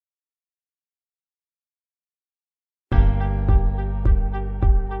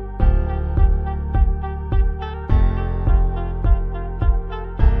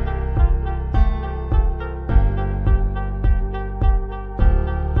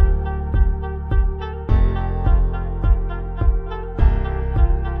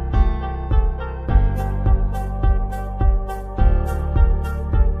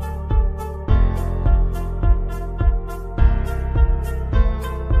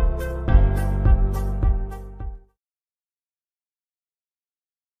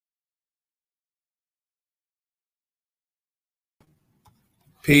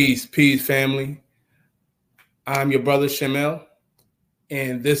Peace, peace, family. I'm your brother Shamel,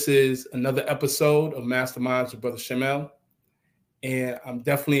 and this is another episode of Masterminds with Brother Shamel. And I'm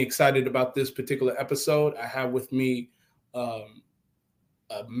definitely excited about this particular episode. I have with me um,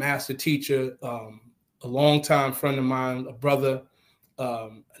 a master teacher, a longtime friend of mine, a brother,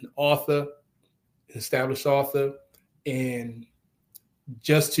 an author, an established author, and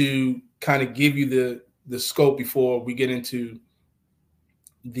just to kind of give you the scope before we get into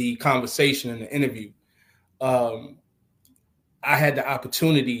the conversation and the interview. Um, I had the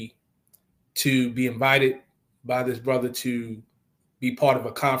opportunity to be invited by this brother to be part of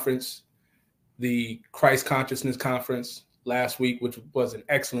a conference, the Christ Consciousness Conference last week, which was an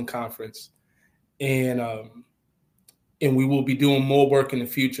excellent conference. And we will be doing more work in the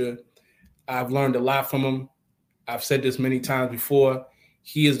future. I've learned a lot from him. I've said this many times before.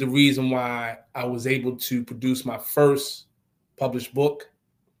 He is the reason why I was able to produce my first published book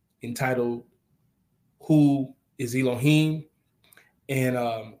entitled Who is Elohim? And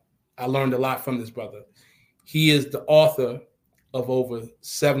I learned a lot from this brother. He is the author of over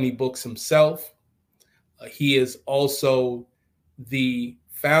 70 books himself. He is also the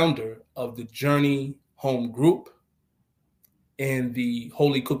founder of the Journey Home Group and the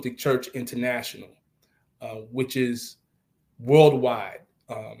Holy Coptic Church International, which is worldwide.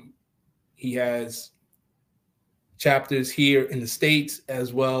 He has chapters here in the States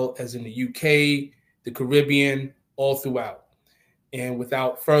as well as in the UK, the Caribbean, all throughout. And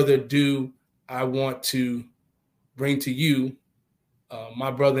without further ado, I want to bring to you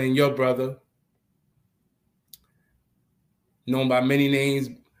my brother and your brother, known by many names,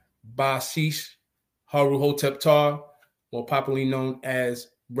 Ba-Sesh, Haru Hotep, more popularly known as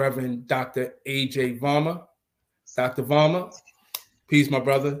Reverend Dr. A.J. Varmah. Dr. Varmah, peace, my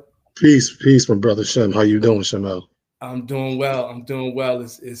brother. Peace, my brother Shem. How you doing, Shamel? I'm doing well.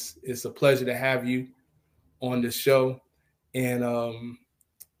 It's a pleasure to have you on the show. And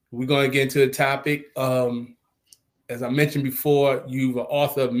we're going to get into the topic. As I mentioned before, you're an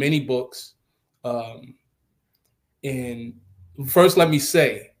author of many books. And first, let me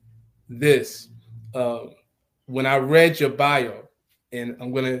say this. When I read your bio, and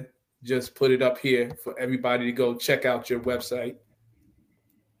I'm going to just put it up here for everybody to go check out your website,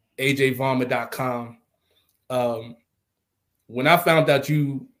 ajvarmah.com. When I found out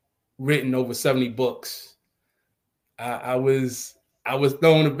you written over 70 books, I was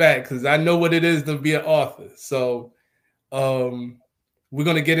thrown aback because I know what it is to be an author. So we're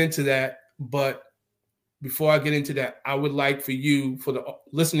going to get into that. But before I get into that, I would like for you, for the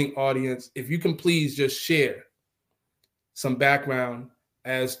listening audience, if you can please just share some background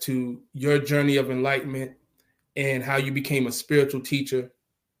as to your journey of enlightenment and how you became a spiritual teacher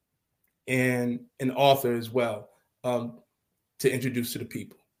and an author as well, to introduce to the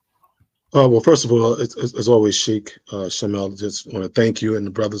people. Well, first of all, it's always Sheikh Shamel. Just want to thank you and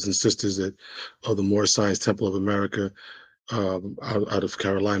the brothers and sisters of the Moore Science Temple of America out of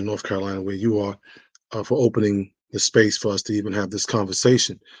Carolina, North Carolina, where you are, for opening the space for us to even have this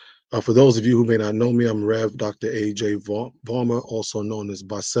conversation. For those of you who may not know me, I'm Rev. Dr. A.J. Varmah, also known as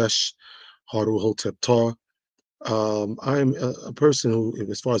Ba-Sesh, Haru Hotep. I'm a person who,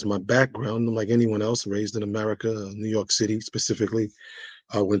 as far as my background, like anyone else, raised in America, New York City specifically.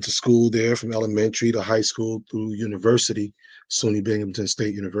 I went to school there from elementary to high school through university, SUNY Binghamton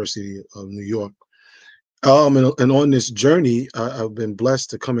State University of New York. And on this journey, I've been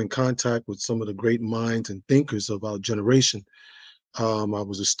blessed to come in contact with some of the great minds and thinkers of our generation. I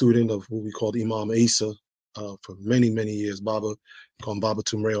was a student of what we called Imam Isa for many, many years. Called Baba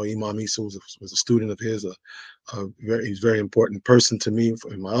Tumreo. Imam Isa was a student of his, he's a very important person to me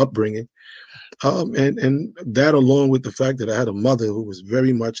in my upbringing. And that, along with the fact that I had a mother who was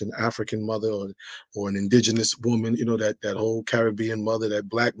very much an African mother or an indigenous woman, that whole Caribbean mother, that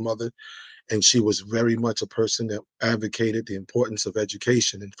Black mother. And she was very much a person that advocated the importance of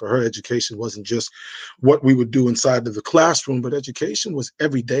education. And for her, education wasn't just what we would do inside of the classroom, but education was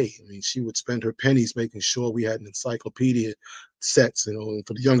every day. I mean, she would spend her pennies making sure we had an encyclopedia sets. And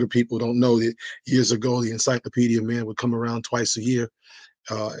for the younger people who don't know, that years ago, the encyclopedia man would come around twice a year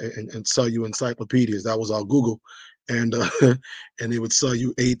and sell you encyclopedias. That was our Google. And and they would sell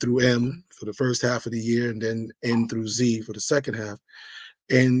you A through M for the first half of the year, and then N through Z for the second half.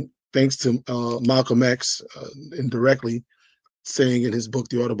 And thanks to Malcolm X, indirectly saying in his book,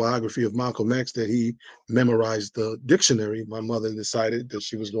 The Autobiography of Malcolm X, that he memorized the dictionary, my mother decided that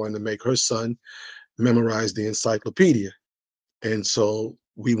she was going to make her son memorize the encyclopedia. And so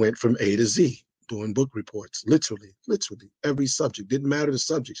we went from A to Z, doing book reports, literally, every subject. Didn't matter the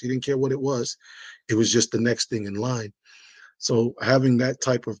subject. She didn't care what it was. It was just the next thing in line. So having that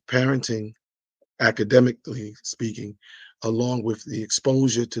type of parenting, academically speaking, along with the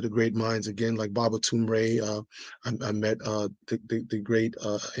exposure to the great minds again, like Baba Tumre. I met the great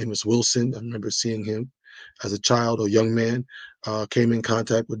Amos Wilson. I remember seeing him as a child or young man. Came in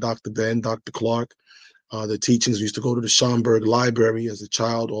contact with Dr. Ben, Dr. Clark. The teachings, we used to go to the Schomburg Library as a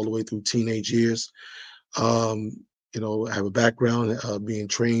child all the way through teenage years. Um, I have a background being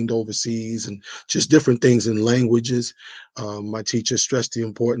trained overseas and just different things in languages. My teacher stressed the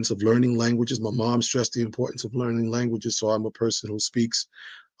importance of learning languages. My mom stressed the importance of learning languages. So I'm a person who speaks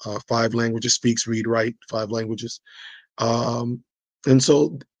 5 languages, speaks, read, write 5 languages. Um, and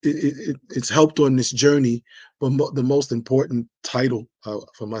so it's helped on this journey. But the most important title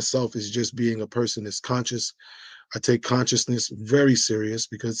for myself is just being a person that's conscious. I take consciousness very serious,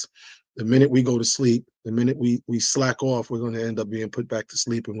 because the minute we go to sleep, the minute we slack off, we're going to end up being put back to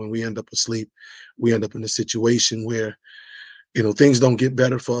sleep. And when we end up asleep, we end up in a situation where, things don't get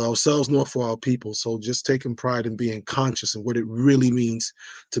better for ourselves nor for our people. So just taking pride in being conscious and what it really means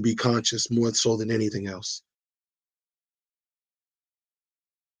to be conscious, more so than anything else.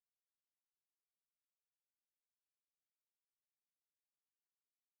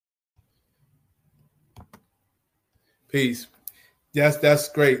 Peace. That's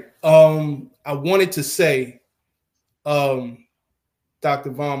great. I wanted to say, Dr.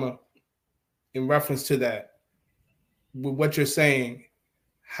 Varmah, in reference to that, with what you're saying,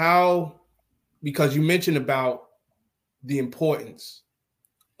 how, because you mentioned about the importance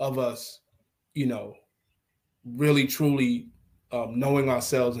of us, really truly knowing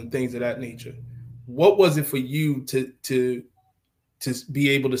ourselves and things of that nature. What was it for you to be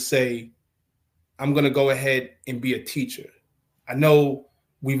able to say, I'm going to go ahead and be a teacher? I know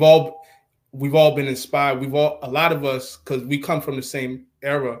we've all been inspired. A lot of us, because we come from the same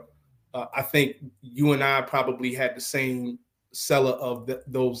era. I think you and I probably had the same seller of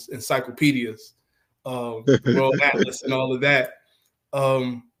those encyclopedias, World Atlas, and all of that.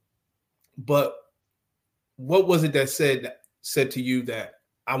 But what was it that said to you that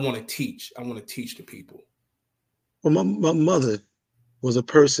I want to teach? I want to teach the people. Well, my mother was a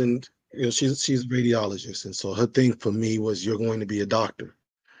person. She's a radiologist, and so her thing for me was, you're going to be a doctor.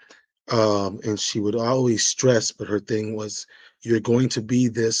 And she would always stress, but her thing was, you're going to be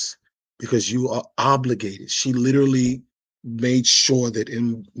this because you are obligated. She literally made sure that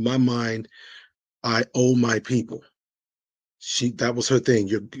in my mind, I owe my people. That was her thing.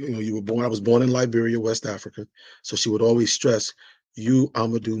 You were born. I was born in Liberia, West Africa. So she would always stress, you,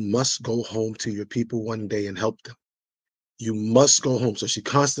 Amadou, must go home to your people one day and help them. You must go home. So she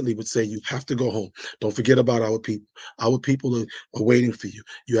constantly would say, you have to go home. Don't forget about our people. Our people are waiting for you.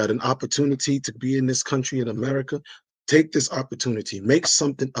 You had an opportunity to be in this country in America. Take this opportunity. Make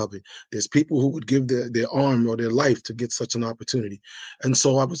something of it. There's people who would give their arm or their life to get such an opportunity. And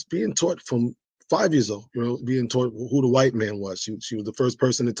so I was being taught from 5 years old, being taught who the white man was. She was the first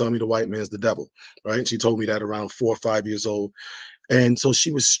person to tell me the white man's the devil, right? She told me that around 4 or 5 years old. And so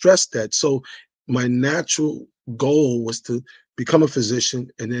she was stressed that. So my natural goal was to become a physician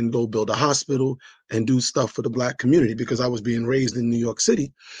and then go build a hospital and do stuff for the Black community, because I was being raised in New York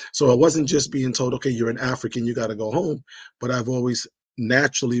City. So I wasn't just being told, okay, you're an African, you got to go home. But I've always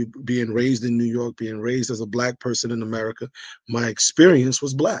naturally, being raised in New York, being raised as a Black person in America, my experience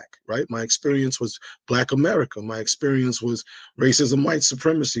was Black, right? My experience was Black America. My experience was racism, white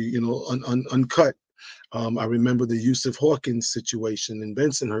supremacy, uncut. I remember the Yusuf Hawkins situation in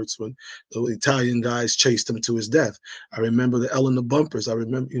Bensonhurst when the Italian guys chased him to his death. I remember the Eleanor bumpers. I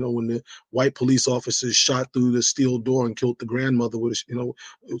remember, when the white police officers shot through the steel door and killed the grandmother with,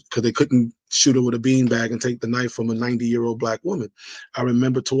 because they couldn't shoot her with a beanbag and take the knife from a 90-year-old Black woman. I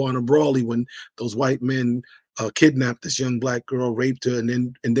remember Tawana Brawley when those white men kidnapped this young Black girl, raped her,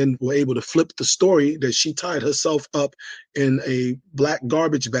 and then were able to flip the story that she tied herself up in a Black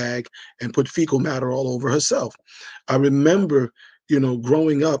garbage bag and put fecal matter all over herself. I remember,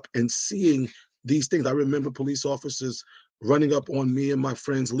 growing up and seeing these things. I remember police officers running up on me and my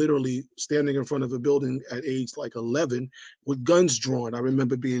friends, literally standing in front of a building at age like 11 with guns drawn. I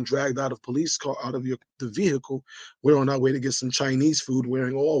remember being dragged out of police car, out of the vehicle. We're on our way to get some Chinese food,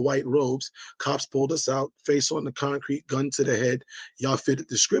 wearing all white robes. Cops pulled us out, face on the concrete, gun to the head. Y'all fit the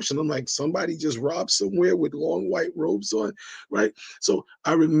description. I'm like, somebody just robbed somewhere with long white robes on, right? So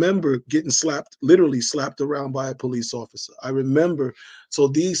I remember getting slapped, literally slapped around by a police officer. I remember, so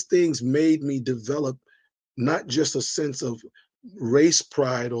these things made me develop not just a sense of race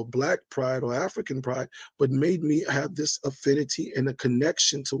pride or Black pride or African pride, but made me have this affinity and a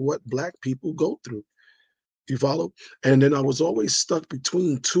connection to what Black people go through. You follow? And then I was always stuck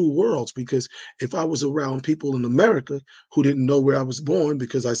between two worlds, because if I was around people in America who didn't know where I was born,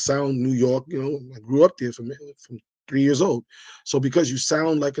 because I sound New York, I grew up there from 3 years old. So because you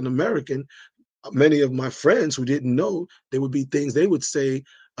sound like an American, many of my friends who didn't know, there would be things they would say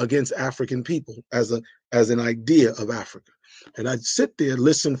against African people as an idea of Africa. And I'd sit there,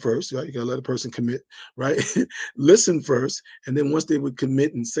 listen first, right? You gotta let a person commit, right? Listen first. And then once they would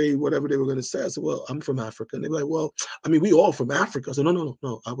commit and say whatever they were gonna say, I said, well, I'm from Africa. And they'd be like, well, I mean, we all from Africa. I said, no, no, no,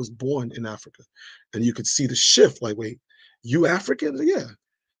 no. I was born in Africa. And you could see the shift, like, wait, you African? Said, yeah.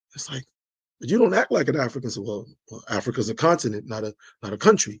 It's like, but you don't act like an African. So, well, Africa's a continent, not a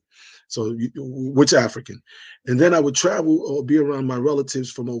country. So, which African? And then I would travel or be around my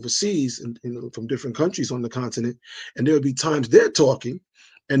relatives from overseas and from different countries on the continent, and there would be times they're talking,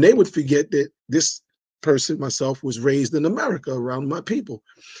 and they would forget that this person, myself, was raised in America around my people,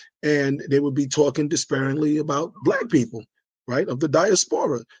 and they would be talking disparagingly about Black people, right, of the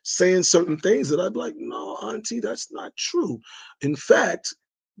diaspora, saying certain things that I'd be like, no, auntie, that's not true. In fact,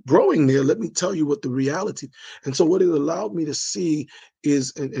 growing there, let me tell you what the reality. And so what it allowed me to see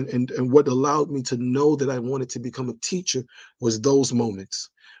is, and what allowed me to know that I wanted to become a teacher was those moments,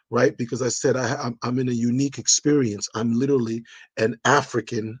 right? Because I said I'm in a unique experience. I'm literally an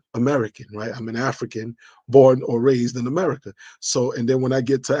African American, right? I'm an African born or raised in America. So, and then when I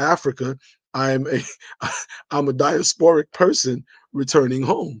get to Africa, I'm a I'm a diasporic person returning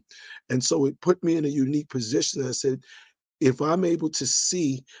home. And so it put me in a unique position. I said, if I'm able to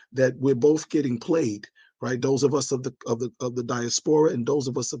see that we're both getting played, right? Those of us of the diaspora and those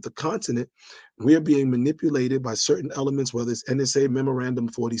of us of the continent, we're being manipulated by certain elements, whether it's NSA Memorandum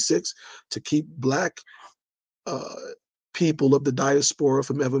 46, to keep Black uh, people of the diaspora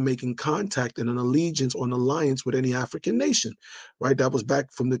from ever making contact and an allegiance or an alliance with any African nation, right? That was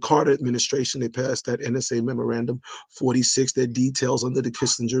back from the Carter administration. They passed that NSA Memorandum 46 that details under the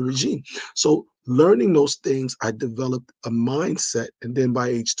Kissinger regime. So learning those things, I developed a mindset. And then by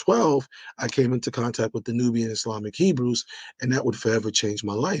age 12, I came into contact with the Nubian Islamic Hebrews, and that would forever change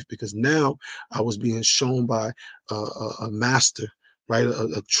my life, because now I was being shown by a master, right?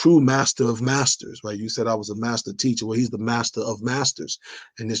 A true master of masters, right? You said I was a master teacher. Well, he's the master of masters.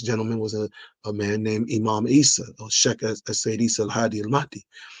 And this gentleman was a man named Imam Isa, or Sheikh Sayyid Isa al-Hadi al-Mahdi,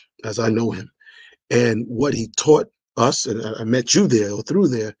 as I know him. And what he taught us, and I met you there or through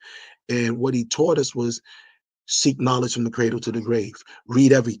there, and what he taught us was seek knowledge from the cradle to the grave,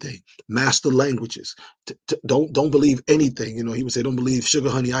 read everything, master languages, don't believe anything. He would say, don't believe sugar,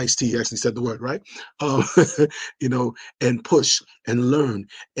 honey, iced tea. He actually said the word, right? um, you know and push and learn.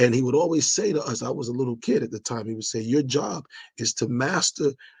 And he would always say to us, I was a little kid at the time, he would say, your job is to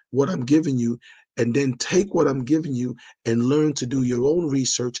master what I'm giving you, and then take what I'm giving you and learn to do your own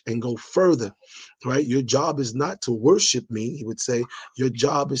research and go further, right? Your job is not to worship me, he would say. Your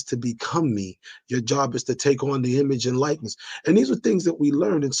job is to become me. Your job is to take on the image and likeness. And these were things that we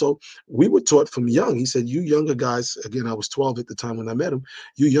learned. And so we were taught from young. He said, you younger guys, again, I was 12 at the time when I met him,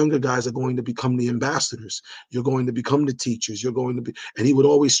 you younger guys are going to become the ambassadors. You're going to become the teachers. You're going to be, and he would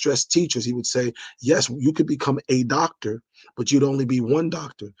always stress teachers. He would say, yes, you could become a doctor, but you'd only be one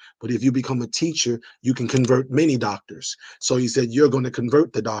doctor. But if you become a teacher, you can convert many doctors. So he said, you're going to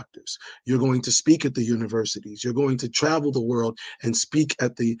convert the doctors. You're going to speak at the universities. You're going to travel the world and speak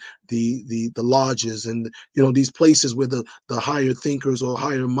at the lodges, and these places where the higher thinkers or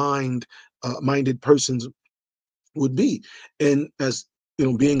higher minded persons would be. And as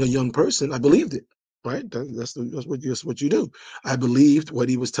being a young person, I believed it. Right, that's what you do. I believed what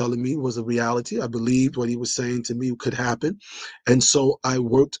he was telling me was a reality. I believed what he was saying to me could happen, and so I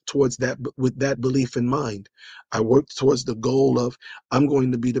worked towards that with that belief in mind. I worked towards the goal of, I'm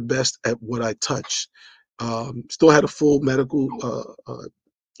going to be the best at what I touch. Still had a full medical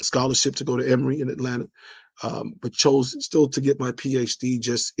scholarship to go to Emory in Atlanta, but chose still to get my PhD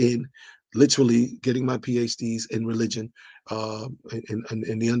just in literally getting my PhDs in religion,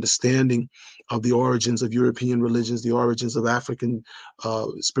 and the understanding of the origins of European religions, the origins of African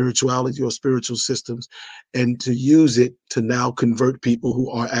spirituality or spiritual systems, and to use it to now convert people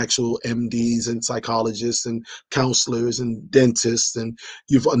who are actual MDs and psychologists and counselors and dentists and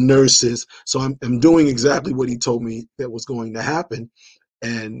you've nurses. So I'm doing exactly what he told me that was going to happen.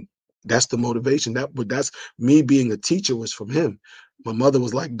 And that's the motivation. That's me being a teacher was from him. My mother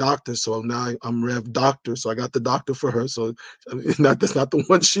was like doctor, so now I'm Rev Doctor. So I got the doctor for her. So that's not the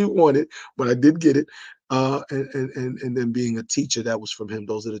one she wanted, but I did get it. And then being a teacher, that was from him.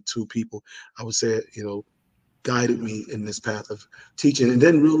 Those are the two people I would say, guided me in this path of teaching. And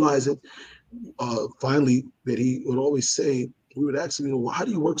then realizing finally that he would always say, We would ask him, you know, well, how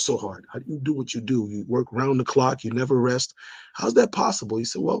do you work so hard? How do you do what you do? You work round the clock, you never rest. How's that possible? He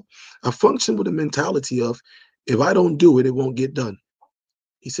said, well, I function with a mentality of if I don't do it, it won't get done.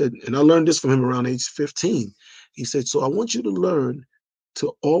 He said, and I learned this from him around age 15. He said, so I want you to learn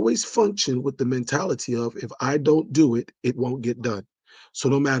to always function with the mentality of if I don't do it, it won't get done. So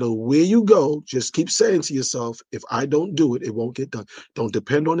no matter where you go, just keep saying to yourself, if I don't do it, it won't get done. Don't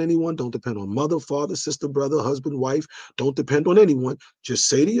depend on anyone. Don't depend on mother, father, sister, brother, husband, wife. Don't depend on anyone. Just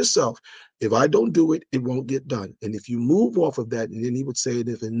say to yourself, if I don't do it, it won't get done. And if you move off of that, and then he would say,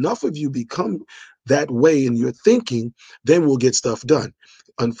 if enough of you become that way in your thinking, then we'll get stuff done.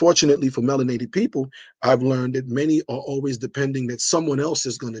 Unfortunately for melanated people, I've learned that many are always depending that someone else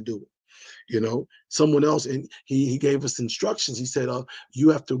is going to do it. You know, someone else, and he gave us instructions. He said, you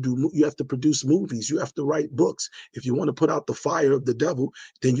have to produce movies, you have to write books. If you want to put out the fire of the devil,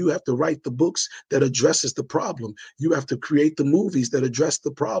 then you have to write the books that addresses the problem. You have to create the movies that address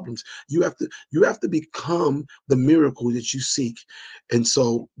the problems. You have to become the miracle that you seek. And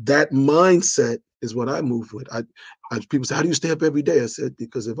so that mindset is what I move with. People say, how do you stay up every day? I said,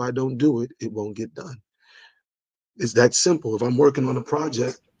 because if I don't do it, it won't get done. It's that simple. If I'm working on a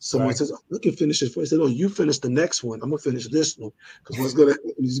project, someone Right. says, "I can finish it." I said, "Oh, you finish the next one. I'm gonna finish this one because what's gonna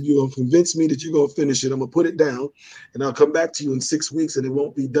happen is you're gonna convince me that you're gonna finish it. I'm gonna put it down, and I'll come back to you in 6 weeks, and it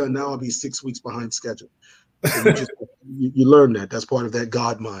won't be done. Now I'll be 6 weeks behind schedule." So you learn that. That's part of that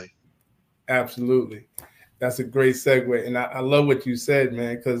God mind. Absolutely. That's a great segue. And I love what you said,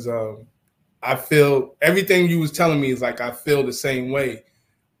 man, because I feel everything you was telling me is like I feel the same way.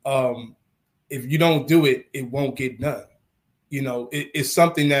 Um, if you don't do it, it won't get done. You know, it's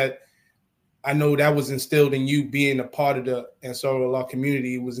something that I know that was instilled in you being a part of the Ansar Allah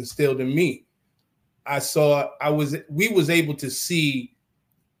community. It was instilled in me. We was able to see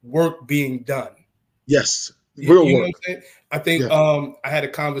work being done. Yes, You real know what work. I'm saying? I think Yeah. I had a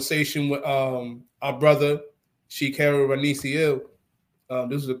conversation with our brother, Sheikh Haru Ranisi.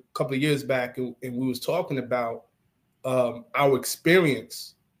 This was a couple of years back, and we was talking about our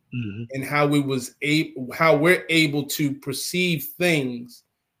experience Mhm. and how we're able to perceive things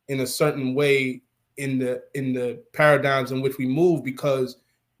in a certain way in the paradigms in which we move, because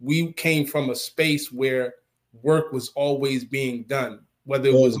we came from a space where work was always being done, whether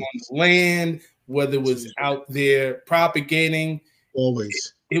it was on Always, the land, whether it was out there propagating.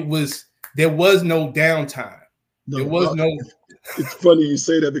 always. It was There was no downtime. There No, was no it's funny you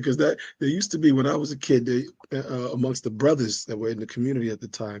say that because that there used to be when I was a kid, amongst the brothers that were in the community at the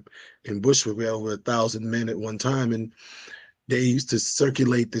time in Bushwick, we had over 1,000 men at one time, and they used to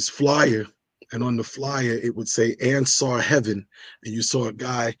circulate this flyer, and on the flyer it would say Ansar Heaven, and you saw a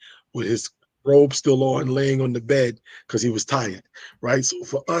guy with his robe still on, laying on the bed because he was tired, right? So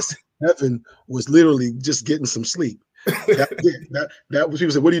for us, heaven was literally just getting some sleep. That was it. That was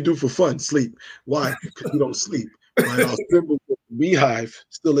people said, "What do you do for fun?" Sleep. Why? Because you don't sleep. Right? Our symbol, of the beehive,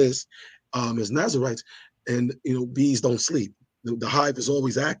 still is Nazarites, and bees don't sleep. The hive is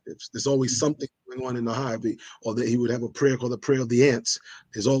always active. There's always something going on in the hive, or that he would have a prayer called the prayer of the ants.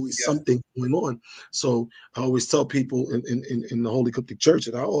 There's always yeah, something going on. So I always tell people in the Holy Coptic Church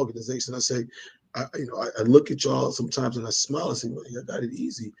in our organization, I say, I look at y'all sometimes and I smile and say, well, you got it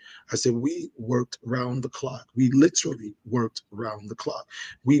easy. I said, we worked round the clock. We literally worked round the clock.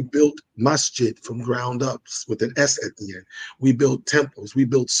 We built masjid from ground up with an S at the end. We built temples. We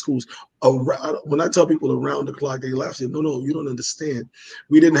built schools. When I tell people around the clock, they laugh. Say, no, you don't understand.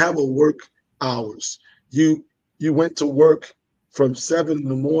 We didn't have a work hours. You went to work from 7 in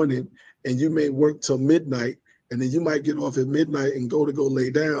the morning and you may work till midnight, and then you might get off at midnight and go lay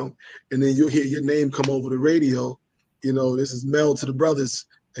down, and then you'll hear your name come over the radio. This is Mel to the brothers.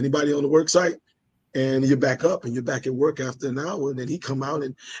 Anybody on the work site? And you're back up and you're back at work after an hour, and then he come out,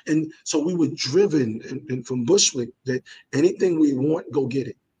 and so we were driven and from Bushwick that anything we want, go get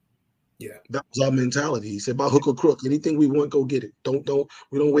it. yeah, That was our mentality. He said, about hook or crook, anything we want, go get it.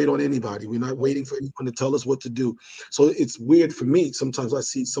 We don't wait on anybody. We're not waiting for anyone to tell us what to do. So it's weird for me. Sometimes I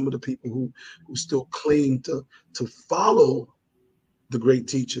see some of the people who still claim to follow the great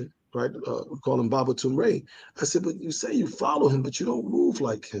teacher, right? We call him Baba Tumre. I said, but you say you follow him, but you don't move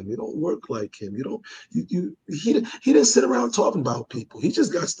like him. You don't work like him. You don't. He didn't sit around talking about people. He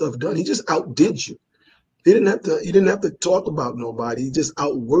just got stuff done. He just outdid you. He didn't have to talk about nobody. He just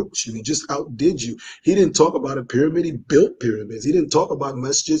outworked you. He just outdid you. He didn't talk about a pyramid. He built pyramids. He didn't talk about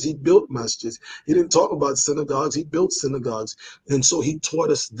masjids. He built masjids. He didn't talk about synagogues. He built synagogues. And so he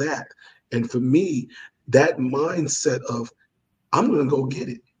taught us that. And for me, that mindset of I'm going to go get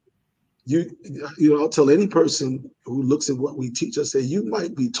it. I'll tell any person who looks at what we teach, I say, you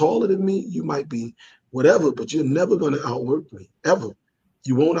might be taller than me. You might be whatever, but you're never going to outwork me, ever.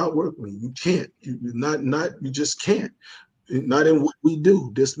 You won't outwork me. You can't. You're not, you just can't. Not in what we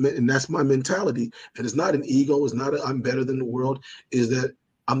do. And that's my mentality. And it's not an ego. It's not I'm better than the world. Is that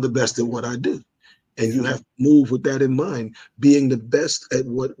I'm the best at what I do. And you have to move with that in mind, being the best at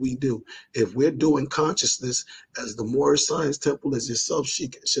what we do. If we're doing consciousness as the Moorish Science Temple, as yourself,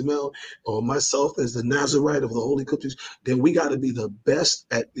 Sheikh Shamel, or myself as the Nazarite of the Holy Scriptures, then we got to be the best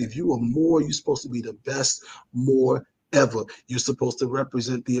at, if you are more, you're supposed to be the best more ever. You're supposed to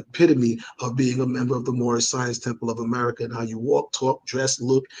represent the epitome of being a member of the Moorish Science Temple of America, and how you walk, talk, dress,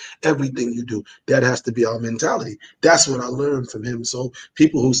 look, everything you do. That has to be our mentality. That's what I learned from him. So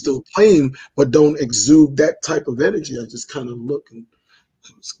people who still claim but don't exude that type of energy, I just kind of look and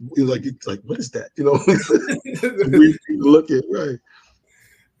it's like, what is that? You know, we look at, right.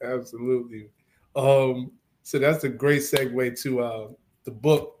 Absolutely. So that's a great segue to the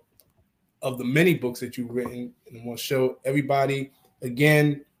book, of the many books that you've written, and I'm going to show everybody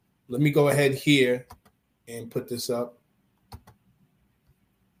again. Let me go ahead here and put this up.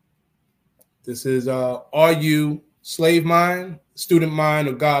 This is Are You Slave Mind, Student Mind,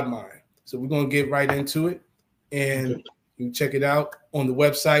 or God Mind? So we're going to get right into it, and you can check it out on the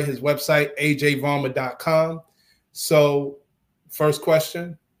website, his website, ajvarmah.com. So first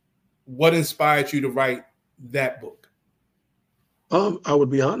question, what inspired you to write that book? I would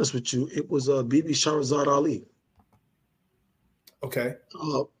be honest with you. It was Bibi Shahrazad Ali. Okay.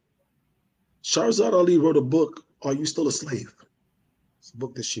 Shahrazad Ali wrote a book, Are You Still a Slave? It's a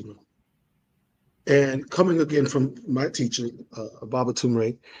book that she wrote. And coming again from my teacher, Baba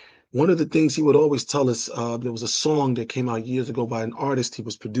Tumre, one of the things he would always tell us, there was a song that came out years ago by an artist he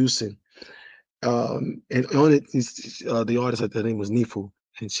was producing. And on it, the artist, her name was Nifu.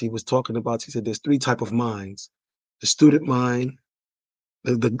 And she was talking about, she said, there's three types of minds: the student mind,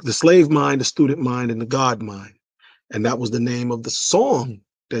 the slave mind, the student mind, and the God mind. And that was the name of the song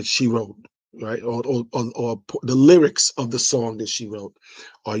that she wrote, right? Or the lyrics of the song that she wrote.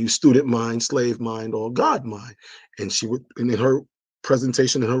 Are you student mind, slave mind, or God mind? And she would, and in her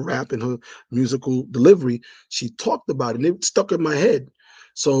presentation, in her rap, in her musical delivery, she talked about it, and it stuck in my head.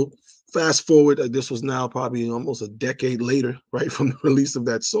 So fast forward, this was now probably almost a decade later, right, from the release of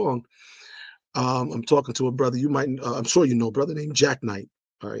that song. I'm talking to a brother you might, I'm sure you know, a brother named Jack Knight.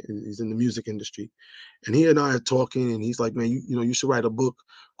 All right, he's in the music industry, and he and I are talking, and he's like, "Man, you know, you should write a book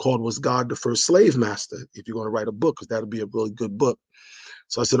called Was God the First Slave Master? If you're going to write a book, because that'll be a really good book."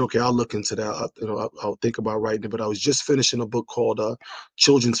 So I said, "Okay, I'll look into that. I'll think about writing it." But I was just finishing a book called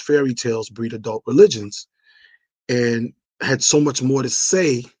 "Children's Fairy Tales Breed Adult Religions," and had so much more to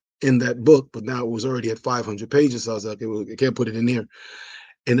say in that book, but now it was already at 500 pages. So I was like, "I can't put it in here."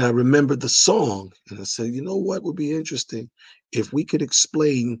 And I remembered the song, and I said, "You know what would be interesting if we could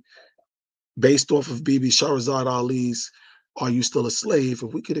explain, based off of Bibi Shahrazad Ali's Are You Still a Slave?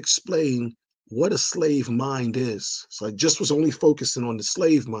 If we could explain what a slave mind is." So I just was only focusing on the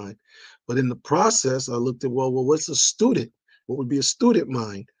slave mind. But in the process, I looked at, well, what's a student? What would be a student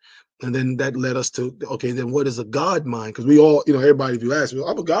mind? And then that led us to, okay, then what is a God mind? Because we all, you know, everybody, if you ask me,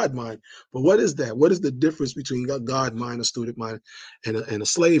 I'm a God mind. But what is that? What is the difference between a God mind, a student mind, and a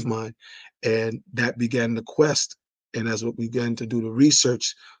slave mind? And that began the quest. And as we began to do the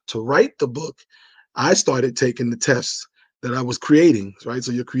research to write the book, I started taking the tests that I was creating, right?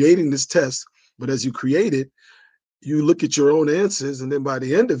 So you're creating this test, but as you create it, you look at your own answers, and then by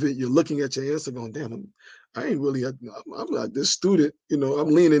the end of it, you're looking at your answer going, damn, I ain't really, I'm not this student, you know, I'm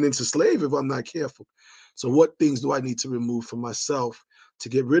leaning into slave if I'm not careful. So what things do I need to remove from myself to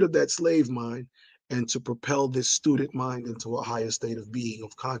get rid of that slave mind and to propel this student mind into a higher state of being,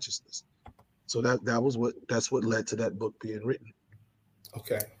 of consciousness? So that's what led to that book being written.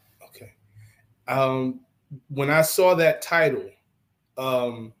 Okay. When I saw that title,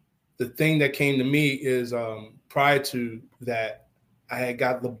 the thing that came to me is prior to that, I had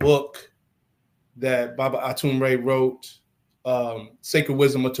got the book that Baba Atumre wrote, Sacred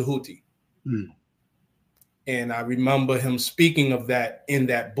Wisdom of Tahuti. And I remember him speaking of that in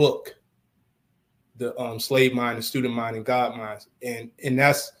that book, the slave mind, the student mind, and God mind. And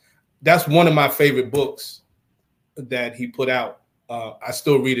that's one of my favorite books that he put out. I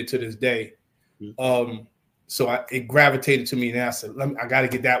still read it to this day. So it gravitated to me, and I said, I got to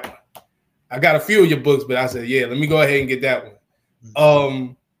get that one. I got a few of your books, but I said, yeah, let me go ahead and get that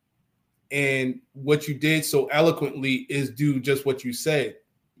one. And what you did so eloquently is do just what you said,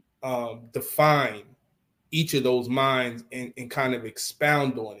 define each of those minds and kind of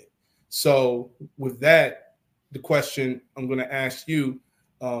expound on it. So with that, the question I'm going to ask you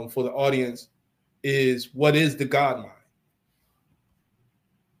for the audience is, what is the God mind?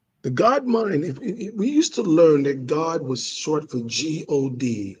 The God mind, we used to learn that God was short for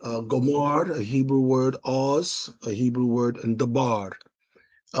G-O-D, Gomard, a Hebrew word, Oz, a Hebrew word, and Dabar,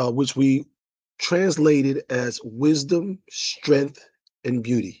 which we translated as wisdom, strength, and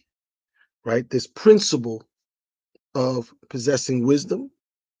beauty, right? This principle of possessing wisdom,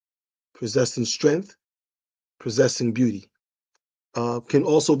 possessing strength, possessing beauty can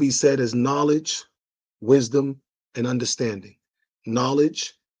also be said as knowledge, wisdom, and understanding.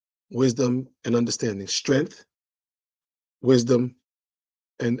 Knowledge, wisdom, and understanding. Strength, wisdom,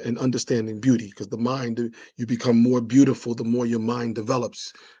 and understanding beauty, because the mind, you become more beautiful the more your mind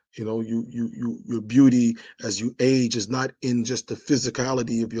develops. You know, your beauty as you age is not in just the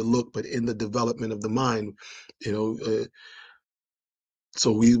physicality of your look, but in the development of the mind. You know,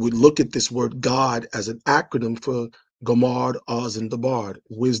 so we would look at this word God as an acronym for Gamard, Oz, and Dabard,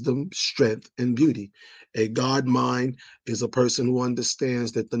 wisdom, strength, and beauty. A God mind is a person who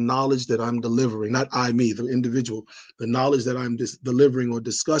understands that the knowledge that I'm delivering, not I, me, the individual, the knowledge that I'm delivering or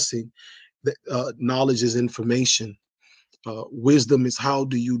discussing, that knowledge is information. Wisdom is how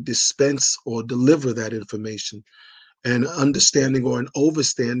do you dispense or deliver that information. And understanding or an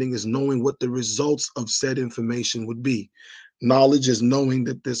overstanding is knowing what the results of said information would be. Knowledge is knowing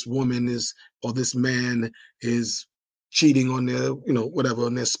that this woman is, or this man is cheating on their, whatever,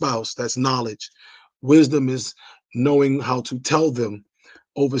 on their spouse. That's knowledge. Wisdom is knowing how to tell them.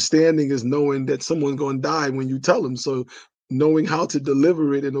 Overstanding is knowing that someone's going to die when you tell them. So knowing how to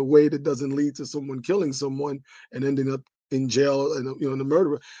deliver it in a way that doesn't lead to someone killing someone and ending up in jail and, the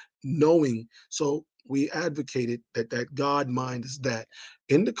murderer. Knowing. So we advocated that God mind is that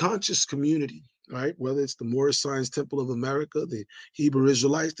in the conscious community, right? Whether it's the Moorish Science Temple of America, the Hebrew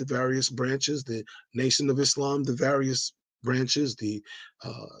Israelites, the various branches, the Nation of Islam, the various branches, the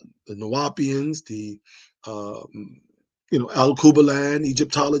Nawapians, the Al Kubalan,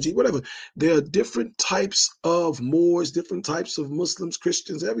 Egyptology, whatever. There are different types of Moors, different types of Muslims,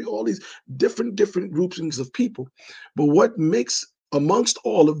 Christians, all these different groupings of people. But what makes amongst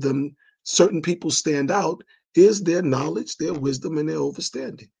all of them certain people stand out is their knowledge, their wisdom, and their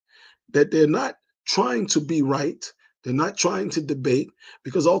understanding. That they're not trying to be right, they're not trying to debate,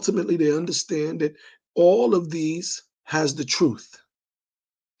 because ultimately they understand that all of these has the truth.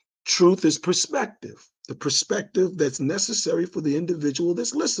 Truth is perspective, the perspective that's necessary for the individual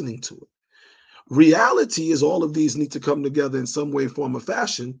that's listening to it. Reality is all of these need to come together in some way, form, or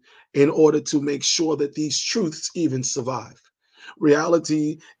fashion in order to make sure that these truths even survive.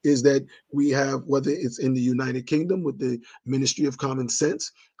 Reality is that we have, whether it's in the United Kingdom with the Ministry of Common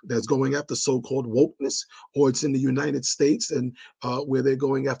Sense that's going after so-called wokeness, or it's in the United States and where they're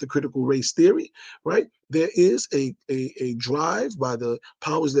going after critical race theory, right? There is a drive by the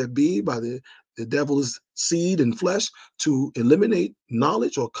powers that be, by the devil's seed and flesh, to eliminate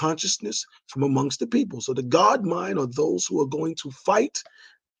knowledge or consciousness from amongst the people. So the God mind are those who are going to fight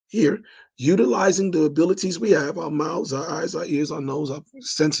here, utilizing the abilities we have, our mouths, our eyes, our ears, our nose, our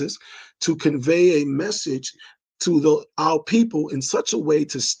senses, to convey a message to our people in such a way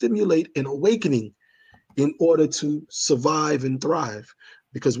to stimulate an awakening in order to survive and thrive,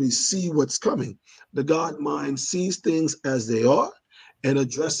 because we see what's coming. The God mind sees things as they are and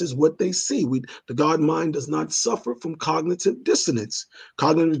addresses what they see. The God mind does not suffer from cognitive dissonance.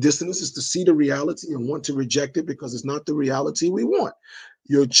 Cognitive dissonance is to see the reality and want to reject it because it's not the reality we want.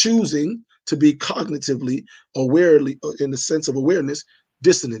 You're choosing to be cognitively, awarely, in the sense of awareness,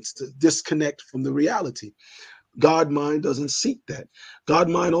 dissonance, to disconnect from the reality. God mind doesn't seek that. God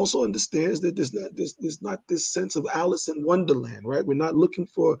mind also understands that there's not this sense of Alice in Wonderland, right? We're not looking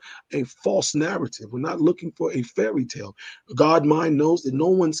for a false narrative. We're not looking for a fairy tale. God mind knows that no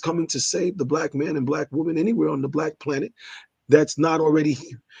one's coming to save the black man and black woman anywhere on the black planet that's not already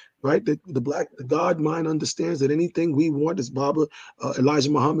here, right? The God mind understands that anything we want, as Baba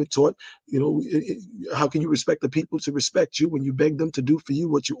Elijah Muhammad taught, how can you respect the people to respect you when you beg them to do for you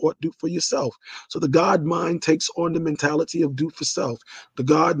what you ought to do for yourself? So the God mind takes on the mentality of do for self. The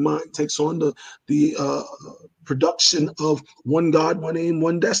God mind takes on the production of one God, one aim,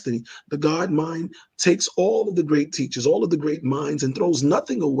 one destiny. The God mind takes all of the great teachers, all of the great minds, and throws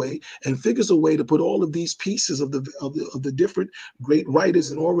nothing away and figures a way to put all of these pieces of the different great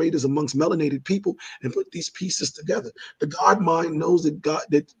writers and orators amongst melanated people and put these pieces together. The God mind knows that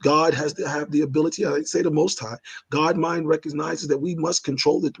God has to have the ability. I say the Most High. God mind recognizes that we must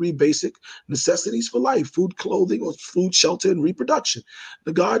control the three basic necessities for life: food, clothing, or food, shelter, and reproduction.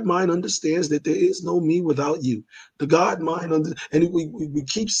 The God mind understands that there is no me without you. you. The God mind, and we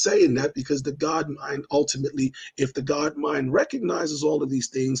keep saying that because the God mind ultimately, if the God mind recognizes all of these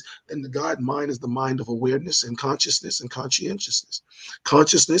things, then the God mind is the mind of awareness and consciousness and conscientiousness.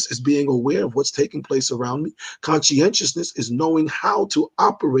 Consciousness is being aware of what's taking place around me. Conscientiousness is knowing how to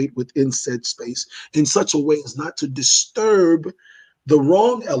operate within said space in such a way as not to disturb the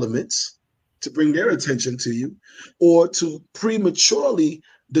wrong elements to bring their attention to you, or to prematurely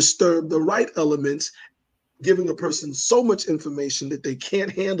disturb the right elements, giving a person so much information that they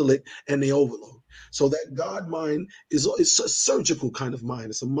can't handle it and they overload. So that God mind is a surgical kind of mind.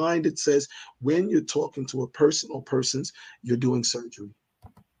 It's a mind that says when you're talking to a person or persons, you're doing surgery.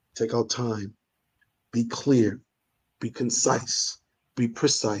 Take out time, be clear, be concise, be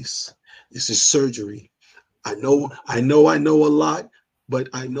precise. This is surgery. I know a lot, but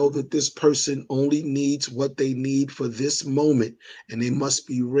I know that this person only needs what they need for this moment, and they must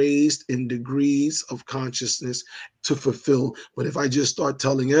be raised in degrees of consciousness to fulfill. But if I just start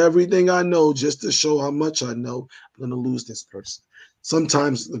telling everything I know just to show how much I know, I'm going to lose this person.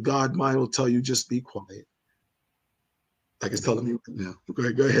 Sometimes the God mind will tell you, just be quiet. Like it's telling me right now.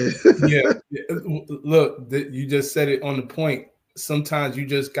 Go ahead. Yeah. Look, you just said it on the point. Sometimes you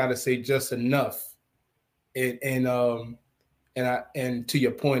just got to say just enough. And to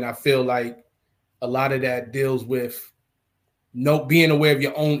your point, I feel like a lot of that deals with being aware of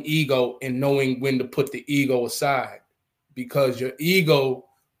your own ego and knowing when to put the ego aside, because your ego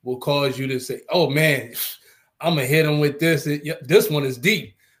will cause you to say, "Oh man, I'm gonna hit them with this. This one is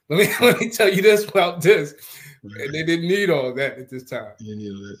deep. Let me tell you this about this." Right. And they didn't need all that at this time.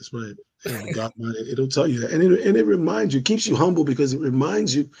 Yeah, that's right. And God, it'll tell you that, and it reminds you, keeps you humble, because it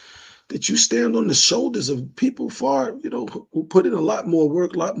reminds you that you stand on the shoulders of people far, who put in a lot more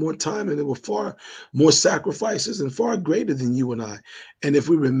work, a lot more time, and there were far more sacrifices and far greater than you and I. And if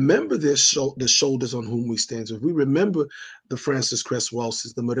we remember the shoulders on whom we stand, so if we remember the Francis Cress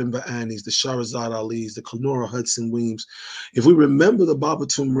Welses, the Marimba Annies, the Shahrazad Alis, the Clenora Hudson Weems, if we remember the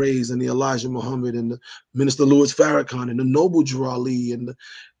Babatum Rays and the Elijah Muhammad and the Minister Louis Farrakhan and the Noble Drew Ali and the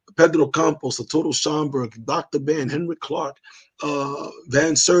Pedro Campos, Arturo Schomburg, Dr. Ben, Henry Clark,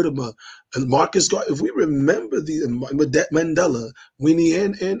 Van Sertima, and Marcus Garvey. If we remember Mandela, Winnie,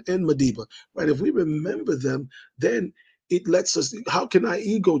 and Madiba, right? If we remember them, then it lets us. How can I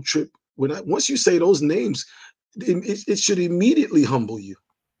ego trip once you say those names? It should immediately humble you.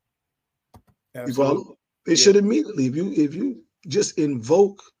 Absolutely. It should immediately. If you just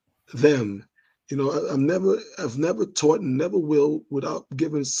invoke them. I've never taught and never will without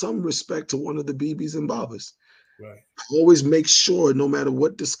giving some respect to one of the BBs and Babas. Right. I always make sure, no matter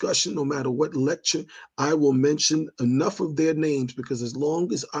what discussion, no matter what lecture, I will mention enough of their names, because as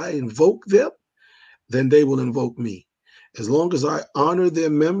long as I invoke them, then they will invoke me. As long as I honor their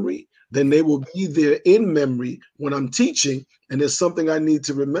memory, then they will be there in memory when I'm teaching. And there's something I need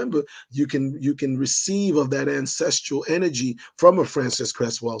to remember. You can receive of that ancestral energy from a Francis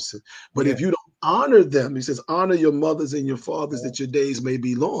Cress Welsing. But if you don't honor them, he says, honor your mothers and your fathers that your days may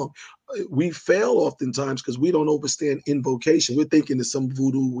be long. We fail oftentimes because we don't understand invocation. We're thinking it's some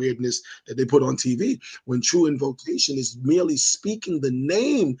voodoo weirdness that they put on TV, when true invocation is merely speaking the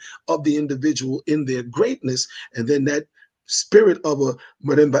name of the individual in their greatness, and then that spirit of a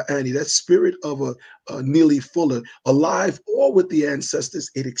Marimba Annie, that spirit of a Neely Fuller, alive or with the ancestors,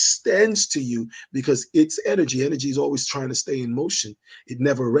 it extends to you, because it's energy. Energy is always trying to stay in motion. It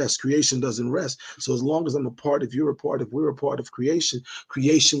never rests. Creation doesn't rest. So as long as I'm a part, if you're a part, if we're a part of creation,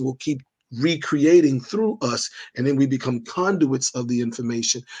 creation will keep recreating through us, and then we become conduits of the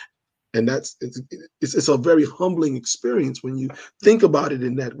information. And it's a very humbling experience when you think about it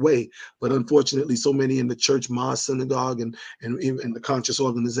in that way. But unfortunately, so many in the church, mosque, synagogue, and the conscious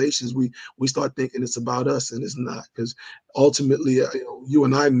organizations, we start thinking it's about us, and it's not. Because ultimately, you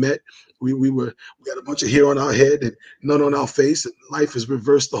and I met. We had a bunch of hair on our head and none on our face, and life has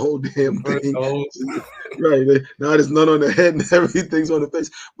reversed the whole damn thing. Right now, there's none on the head and everything's on the face.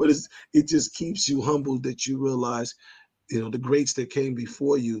 But it just keeps you humbled that you realize, the greats that came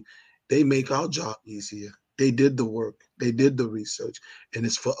before you, they make our job easier. They did the work. They did the research. And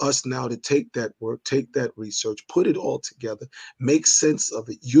it's for us now to take that work, take that research, put it all together, make sense of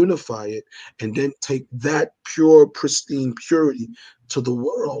it, unify it, and then take that pure, pristine purity to the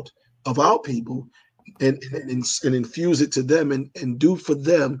world of our people, and infuse it to them, and do for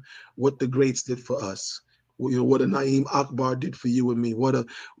them what the greats did for us. What a Naeem Akbar did for you and me, what a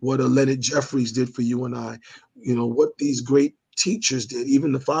Leonard Jeffries did for you and I, what these great teachers did,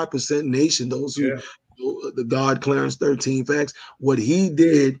 even the 5% Nation, those who, the God Clarence 13 Facts, what he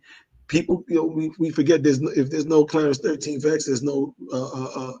did, People, we forget if there's no Clarence 13th X, there's no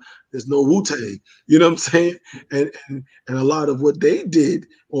Wu-Tang. You know what I'm saying? And a lot of what they did,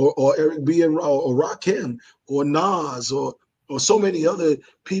 or Eric B or Rakim or Nas or so many other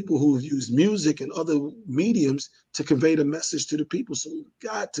people who've used music and other mediums to convey the message to the people. So we've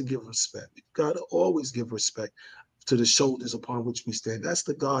got to give respect. We've got to always give respect to the shoulders upon which we stand. That's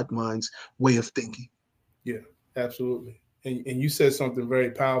the God mind's way of thinking. Yeah, absolutely. And you said something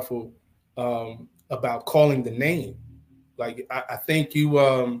very powerful about calling the name. Like I think you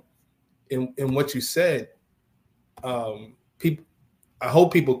in what you said, people. I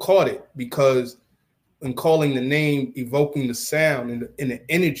hope people caught it, because in calling the name, evoking the sound and the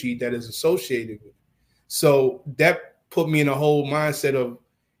energy that is associated with it. So that put me in a whole mindset of,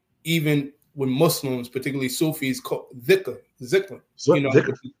 even when Muslims, particularly Sufis, call zikr, Dhikr.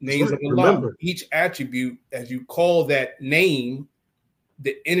 names Right. of Allah. Remember. Each attribute, as you call that name,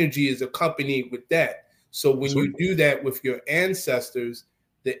 the energy is accompanied with that. So when you do that with your ancestors,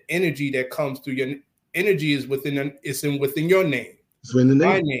 the energy that comes through your energy is within your name. It's in the name.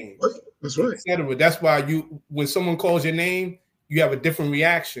 My name. Right. That's right. Etc. That's why when someone calls your name, you have a different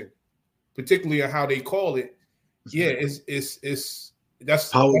reaction, particularly on how they call it. That's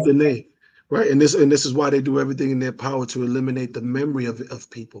power of the name, right? And this is why they do everything in their power to eliminate the memory of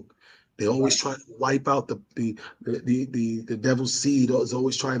people. They always try to wipe out the devil's seed is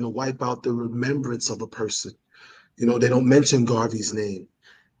always trying to wipe out the remembrance of a person. They don't mention Garvey's name.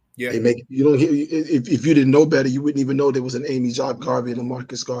 Yeah. They make you don't hear if you didn't know better, you wouldn't even know there was an Amy Job Garvey and a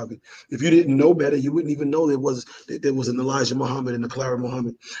Marcus Garvey. If you didn't know better, you wouldn't even know there was an Elijah Muhammad and a Clara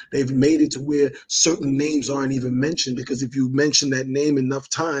Muhammad. They've made it to where certain names aren't even mentioned, because if you mention that name enough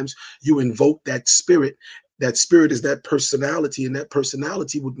times, you invoke that spirit. That spirit is that personality, and that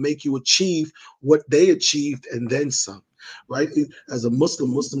personality would make you achieve what they achieved and then some. Right? As a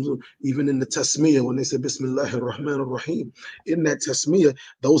Muslims, even in the Tasmiyah, when they say Bismillahir Rahmanir Rahim, in that Tasmiyah,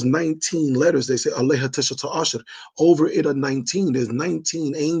 those 19 letters, they say Alayha Tashata Ashar. Over it are 19. There's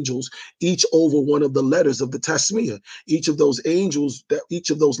 19 angels, each over one of the letters of the Tasmiyah. Each of those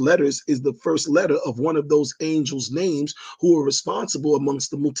letters is the first letter of one of those angels' names, who are responsible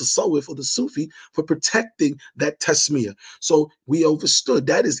amongst the Mutasawwif or the Sufi for protecting that Tasmiyah. So we understood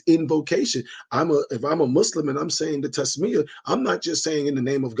that is invocation. If I'm a Muslim and I'm saying the Tasmiyah, I'm not just saying in the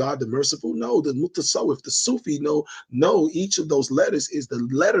name of God the merciful. No, the Mutasawwif, the Sufi, no, each of those letters is the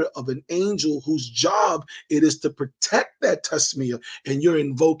letter of an angel whose job it is to protect that Tasmiyah, and you're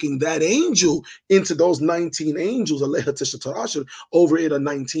invoking that angel into those 19 angels. Over it are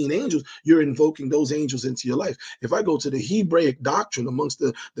 19 angels. You're invoking those angels into your life. If I go to the Hebraic doctrine amongst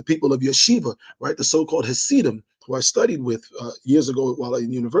the people of Yeshiva, right, the so-called Hasidim, who I studied with years ago while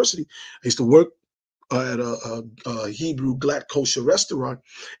in university, I used to work at a Hebrew glatt kosher restaurant,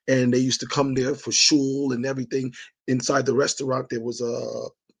 and they used to come there for shul and everything. Inside the restaurant, there was a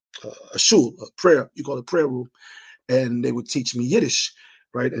shul, a prayer, you call it prayer room, and they would teach me Yiddish,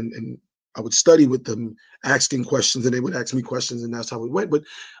 right? And I would study with them, asking questions, and they would ask me questions, and that's how it went. But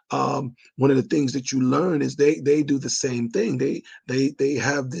one of the things that you learn is they do the same thing. They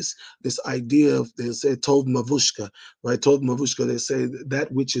have this idea of, they say Tov Mavushka, right? Tov Mavushka, they say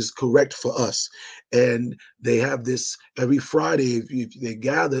that which is correct for us. And they have this every Friday, if they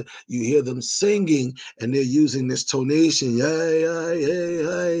gather, you hear them singing, and they're using this tonation, yeah, yeah, yeah,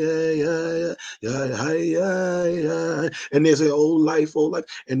 yeah, yeah, yeah, yeah, yeah, and they say, oh life,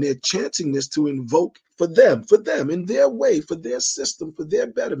 and they're chanting this to invoke for them, in their way, for their system, for their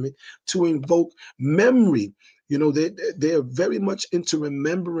betterment, to invoke memory. They're very much into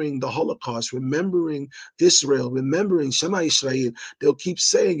remembering the Holocaust, remembering Israel, remembering Shema Israel. They'll keep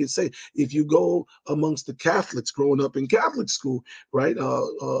saying it. Say, if you go amongst the Catholics, growing up in Catholic school, right,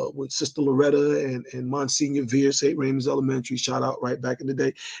 with Sister Loretta and Monsignor Veer, St. Raymond's Elementary, shout out, right, back in the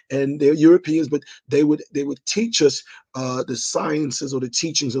day, and they're Europeans, but they would teach us the sciences or the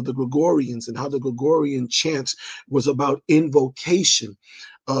teachings of the Gregorians, and how the Gregorian chants was about invocation.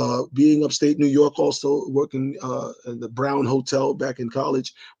 Being upstate New York, also working in the Brown Hotel back in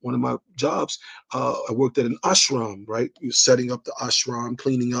college, one of my jobs, I worked at an ashram, right? You're setting up the ashram,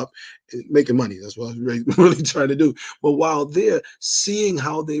 cleaning up, making money. That's what I was really trying to do. But while there, seeing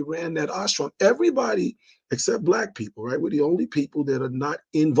how they ran that ashram, everybody except Black people, right? We're the only people that are not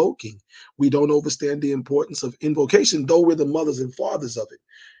invoking. We don't understand the importance of invocation, though we're the mothers and fathers of it.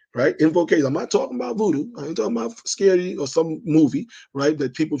 Right? Invocation. I'm not talking about voodoo. I ain't talking about scary or some movie, right?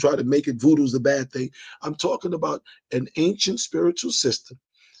 That people try to make it voodoo's a bad thing. I'm talking about an ancient spiritual system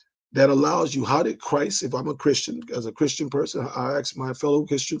that allows you, how did Christ, if I'm a Christian, as a Christian person, I ask my fellow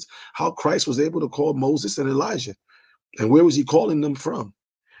Christians, how Christ was able to call Moses and Elijah. And where was he calling them from?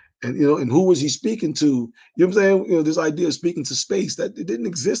 And and who was he speaking to? You know what I'm saying? This idea of speaking to space, that it didn't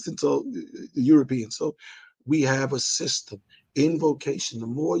exist until the Europeans. So we have a system. Invocation. The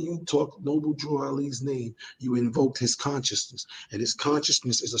more you talk Noble Drew Ali's name, you invoke his consciousness. And his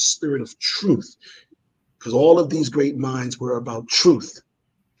consciousness is a spirit of truth. Because all of these great minds were about truth.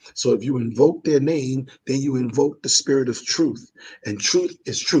 So if you invoke their name, then you invoke the spirit of truth. And truth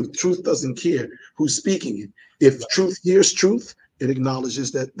is truth. Truth doesn't care who's speaking it. If truth hears truth, it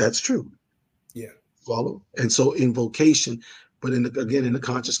acknowledges that that's true. Yeah. Follow? And so invocation, but again, in the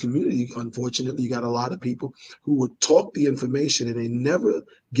conscious community, unfortunately, you got a lot of people who would talk the information and they never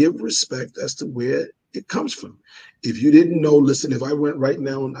give respect as to where it comes from. If you didn't know, listen, if I went right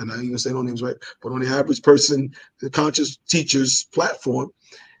now, and I ain't gonna say no names right, but on the average person, the conscious teacher's platform,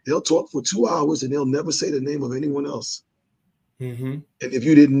 they'll talk for 2 hours and they'll never say the name of anyone else. Mm-hmm. And if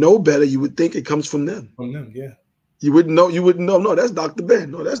you didn't know better, you would think it comes from them. From them, yeah. You wouldn't know. You wouldn't know. No, that's Dr.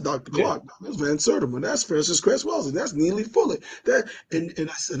 Ben. No, that's Dr. Yeah. Clark. No, that's Van Sertima. That's Francis Cress Welsing. That's Neely Fuller. That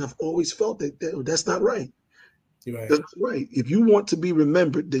and I've always felt that's not right. Right. That's not right. If you want to be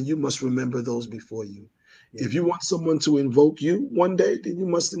remembered, then you must remember those before you. Yeah. If you want someone to invoke you one day, then you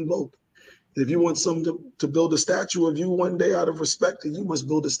must invoke. If you want someone to build a statue of you one day out of respect, then you must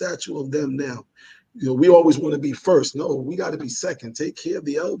build a statue of them now. We always want to be first. No, we got to be second. Take care of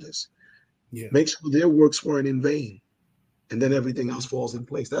the elders. Yeah. Make sure their works weren't in vain. And then everything else falls in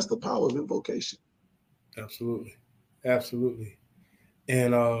place. That's the power of invocation. Absolutely. Absolutely.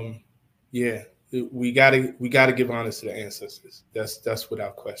 And yeah, we gotta give honor to the ancestors. That's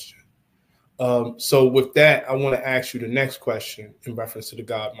without question. So with that, I want to ask you the next question in reference to the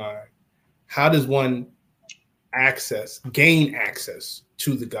God mind. How does one gain access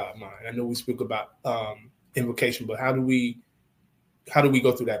to the God mind? I know we spoke about invocation, but how do we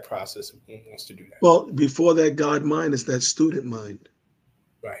go through that process if one wants to do that? Well, before that God mind is that student mind.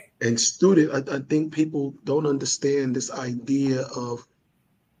 Right. And student, I think people don't understand this idea of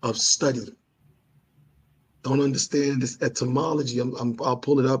study. Don't understand this etymology. I'll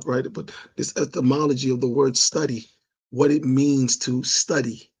pull it up, right? But this etymology of the word study, what it means to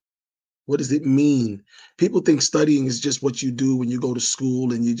study. What does it mean? People think studying is just what you do when you go to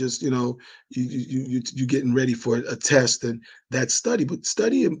school and you just, you getting ready for a test, and that's study. But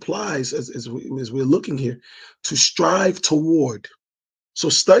study implies, as we're looking here, to strive toward. So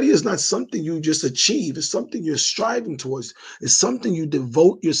study is not something you just achieve. It's something you're striving towards. It's something you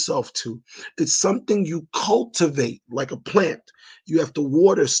devote yourself to. It's something you cultivate like a plant. You have to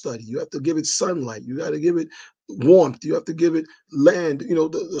water study. You have to give it sunlight. You got to give it warmth. You have to give it land,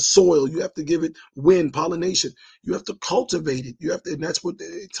 the soil. You have to give it wind, pollination. You have to cultivate it. You have to, and that's what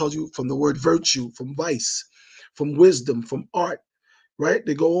it tells you from the word virtue, from vice, from wisdom, from art. Right?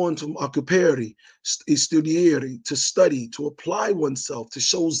 They go on to occupare, studiare, to study, to apply oneself, to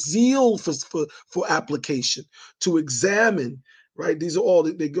show zeal for application, to examine, right? These are all,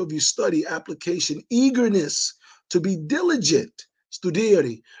 they give you study, application, eagerness, to be diligent,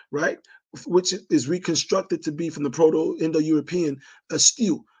 studiare, right? Which is reconstructed to be from the Proto-Indo-European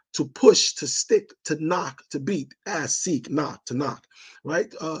astute, to push, to stick, to knock, to beat, ask, seek, knock, to knock,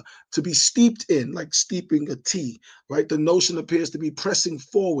 right? To be steeped in, like steeping a tea, right? The notion appears to be pressing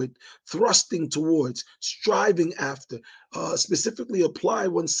forward, thrusting towards, striving after, specifically apply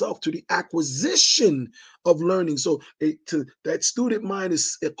oneself to the acquisition of learning. So that student mind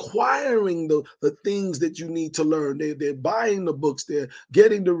is acquiring the things that you need to learn. They're buying the books, they're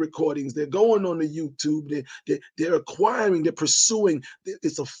getting the recordings, they're going on the YouTube, they're acquiring, they're pursuing.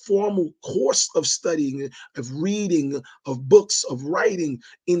 It's a formal course of studying, of reading, of books, of writing,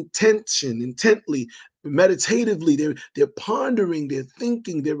 intently, meditatively. They're pondering, they're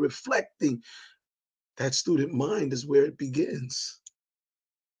thinking, they're reflecting. That student mind is where it begins.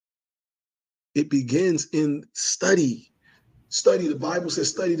 It begins in study. Study, the Bible says,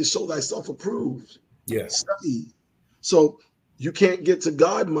 study to show thyself approved. Yeah. Study. So you can't get to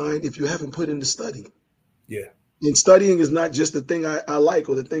God mind if you haven't put in the study. Yeah. And studying is not just the thing I like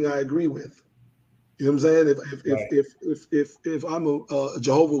or the thing I agree with. You know what I'm saying? If I'm a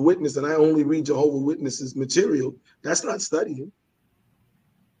Jehovah's Witness and I only read Jehovah's Witnesses material, that's not studying.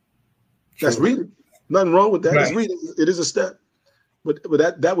 True. That's reading. Nothing wrong with that. Right. It's reading. It is a step. But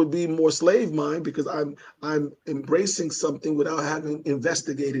that would be more slave mind, because I'm embracing something without having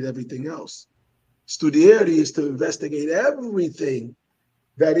investigated everything else. Studiare is to investigate everything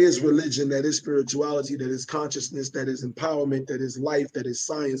that is religion, that is spirituality, that is consciousness, that is empowerment, that is life, that is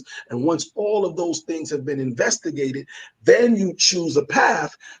science. And once all of those things have been investigated, then you choose a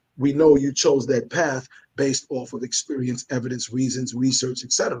path. We know you chose that path based off of experience, evidence, reasons, research,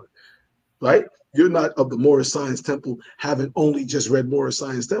 etc. Right? You're not of the Moorish Science Temple, having only just read Moorish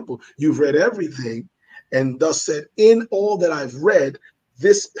Science Temple. You've read everything, and thus said, in all that I've read,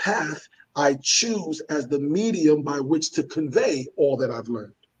 this path I choose as the medium by which to convey all that I've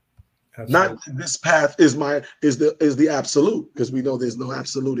learned. Absolutely. Not this path is the absolute, because we know there's no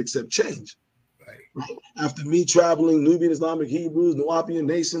absolute except change. Right. After me traveling Nubian, Islamic, Hebrews, Nubian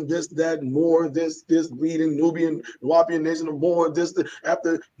nation, this, that, more, this, reading Nubian, Nubian nation, and more, this,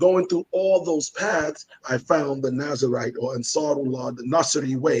 after going through all those paths, I found the Nazarite or Ansarullah, the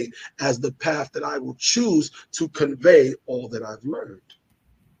Nasri way, as the path that I will choose to convey all that I've learned.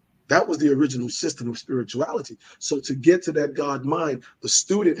 That was the original system of spirituality. So to get to that God mind, the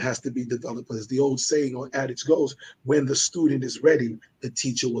student has to be developed. As the old saying or adage goes, when the student is ready, the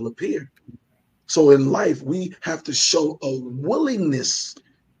teacher will appear. So in life, we have to show a willingness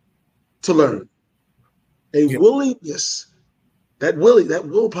to learn, willingness, that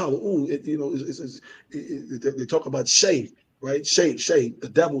willpower. Ooh, they talk about shay, right? Shay, the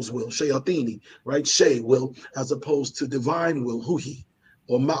devil's will, shayathini, right? Shay will, as opposed to divine will, huhi,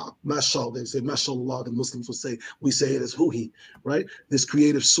 or mashal. They say mashallah. The Muslims will say, we say it as huhi, right? This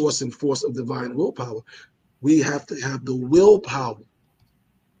creative source and force of divine willpower. We have to have the willpower.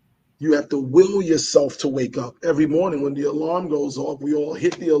 You have to will yourself to wake up. Every morning when the alarm goes off, we all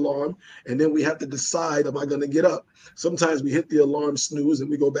hit the alarm, and then we have to decide, am I going to get up? Sometimes we hit the alarm, snooze, and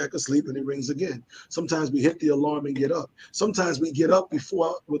we go back to sleep, and it rings again. Sometimes we hit the alarm and get up. Sometimes we get up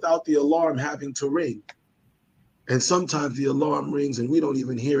without the alarm having to ring. And sometimes the alarm rings and we don't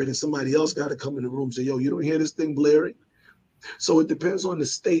even hear it, and somebody else got to come in the room and say, yo, you don't hear this thing blaring? So it depends on the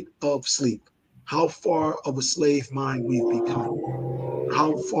state of sleep, how far of a slave mind we've become,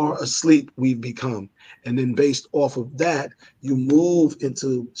 how far asleep we've become. And then based off of that, you move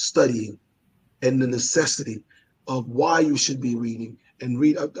into studying and the necessity of why you should be reading. And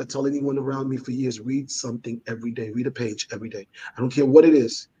read, I tell anyone around me for years, read something every day, read a page every day. I don't care what it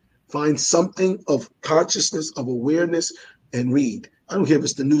is. Find something of consciousness, of awareness, and read. I don't care if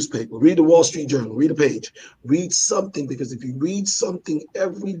it's the newspaper. Read the Wall Street Journal. Read a page. Read something, because if you read something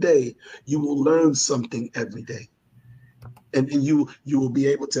every day, you will learn something every day. And you will be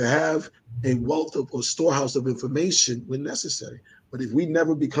able to have a wealth of or storehouse of information when necessary. But if we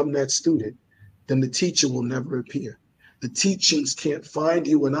never become that student, then the teacher will never appear. The teachings can't find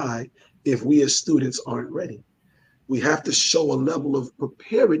you and I if we as students aren't ready. We have to show a level of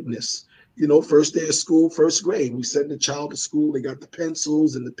preparedness. You know, first day of school, first grade, we send the child to school. They got the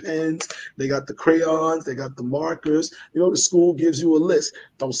pencils and the pens. They got the crayons. They got the markers. You know, the school gives you a list.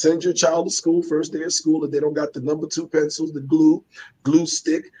 Don't send your child to school first day of school if they don't got the number 2 pencils, the glue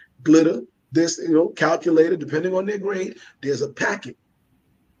stick, glitter, this, calculator, depending on their grade. There's a packet.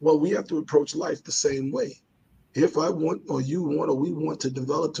 Well, we have to approach life the same way. If I want, or you want, or we want to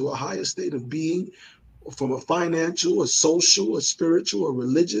develop to a higher state of being, from a financial, a social, a spiritual, a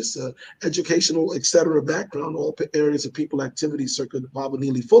religious, educational, etc. background, all areas of people activity circa Baba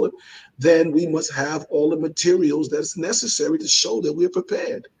Neely Fuller, then we must have all the materials that's necessary to show that we're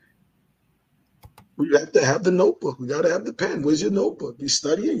prepared. We have to have the notebook. We got to have the pen. Where's your notebook? You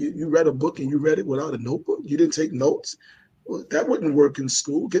studying? You read a book and you read it without a notebook? You didn't take notes? Well, that wouldn't work in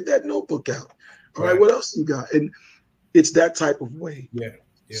school. Get that notebook out. All right, what else you got? And it's that type of way. Yeah.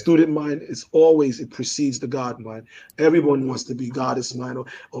 Student mind is always, it precedes the God mind. Everyone wants to be goddess mind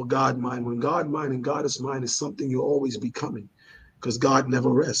or God mind. When God mind and goddess mind is something you're always becoming, because God never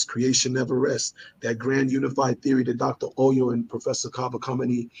rests. Creation never rests. That grand unified theory that Dr. Oyo and Professor Kaba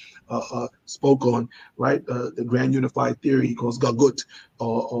Kamani spoke on, right? The grand unified theory he calls Gagut,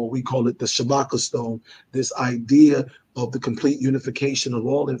 or we call it the Shabaka stone. This idea of the complete unification of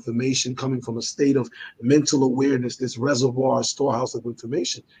all information coming from a state of mental awareness, this reservoir, storehouse of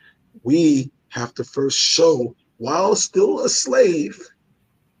information. We have to first show, while still a slave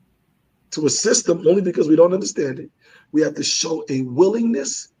to a system, only because we don't understand it, we have to show a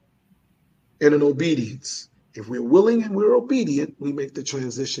willingness and an obedience. If we're willing and we're obedient, we make the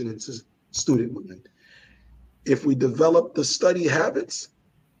transition into student mind. If we develop the study habits,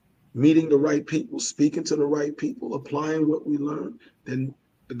 meeting the right people, speaking to the right people, applying what we learn, then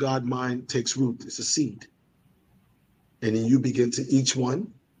the God mind takes root. It's a seed. And then you begin to each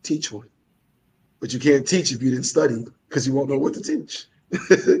one, teach one. But you can't teach if you didn't study, because you won't know what to teach.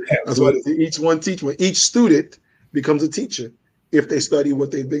 That's why they say each one, teach one. Each student becomes a teacher if they study what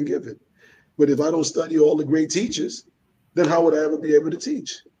they've been given. But if I don't study all the great teachers, then how would I ever be able to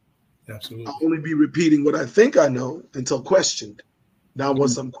teach? Absolutely. I'll only be repeating what I think I know until questioned. Now,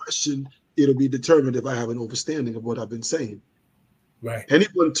 once I'm questioned, it'll be determined if I have an understanding of what I've been saying. Right.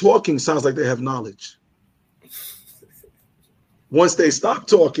 Anyone talking sounds like they have knowledge. Once they stop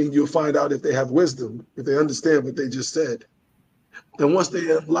talking, you'll find out if they have wisdom, if they understand what they just said. And once they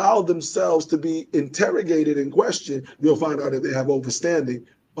allow themselves to be interrogated and questioned, you'll find out if they have understanding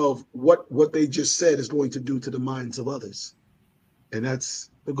of what they just said is going to do to the minds of others. And that's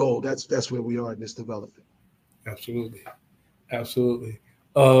the goal. That's where we are in this development. Absolutely. Absolutely.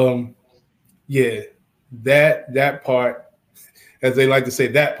 Yeah, that part, as they like to say,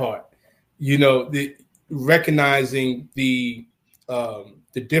 that part, the recognizing the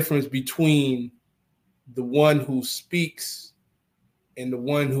difference between the one who speaks and the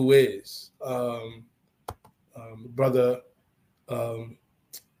one who is. Brother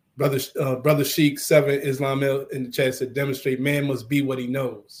Sheikh 7 Islam in the chat said, demonstrate man must be what he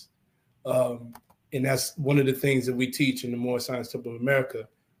knows. And that's one of the things that we teach in the Moorish Science Temple of America,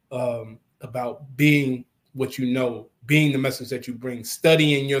 about being what you know, being the message that you bring,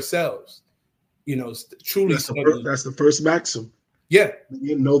 studying yourselves, truly studying. That's the first maxim. Yeah.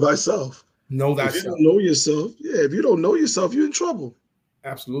 You know thyself. Know thyself. If you don't know yourself, if you don't know yourself, you're in trouble.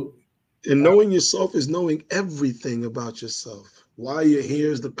 Absolutely. And knowing yourself is knowing everything about yourself. Why your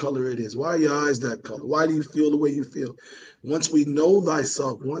hair is the color it is. Why your eyes that color. Why do you feel the way you feel? Once we know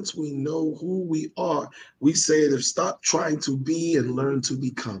thyself, once we know who we are, we say to stop trying to be and learn to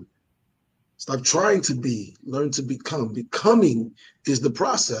become. Stop trying to be, learn to become. Becoming is the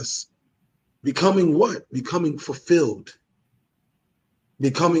process. Becoming what? Becoming fulfilled.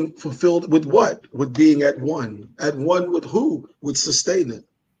 Becoming fulfilled with what? With being at one. At one with who? With sustainment.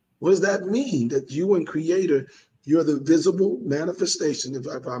 What does that mean? That you and Creator, you're the visible manifestation. If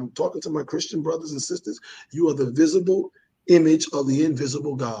I'm talking to my Christian brothers and sisters, you are the visible image of the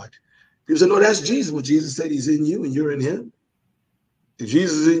invisible God. People say, no, that's Jesus. Well, Jesus said he's in you and you're in him. If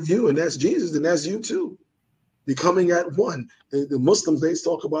Jesus is in you and that's Jesus, then that's you too. Becoming at one. The Muslims, they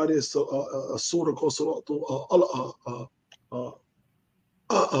talk about it as a surah called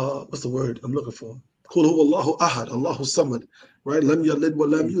what's the word I'm looking for? Qul huwa Allahu ahad, Allahu samad, right? Lam yalid wa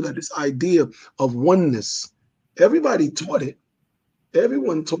lam yulad. This idea of oneness. Everybody taught it.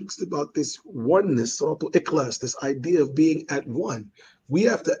 Everyone talks about this oneness, ikhlas, this idea of being at one. We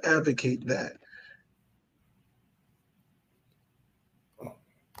have to advocate that.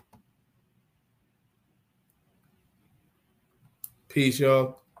 Peace,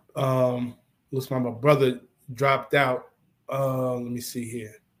 y'all. Looks like my brother dropped out. Let me see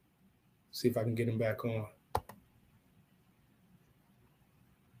here. See if I can get him back on.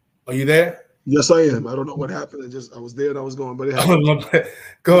 Are you there? Yes, I am. I don't know what happened. I was there and I was going, but it happened.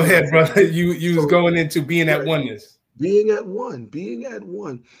 Go ahead, brother. You was going into being at oneness. Being at one,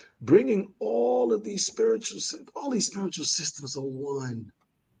 bringing all these spiritual systems are one.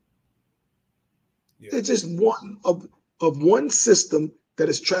 Yeah. They're just one of one system that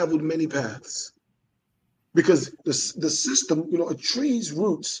has traveled many paths. Because the system, a tree's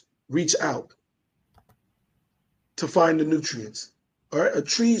roots reach out to find the nutrients. All right, a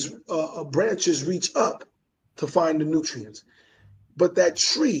tree's branches reach up to find the nutrients. But that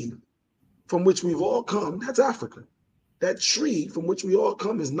tree from which we've all come, that's Africa. That tree from which we all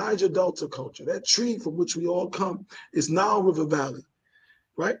come is Niger Delta culture. That tree from which we all come is Nile River Valley,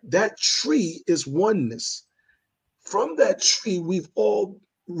 right? That tree is oneness. From that tree, we've all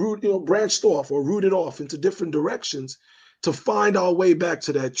branched off or rooted off into different directions to find our way back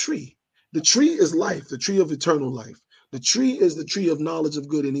to that tree. The tree is life, the tree of eternal life. The tree is the tree of knowledge of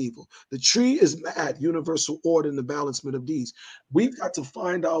good and evil. The tree is at universal order and the balancement of these. We've got to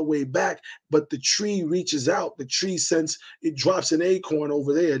find our way back, but the tree reaches out. The tree it drops an acorn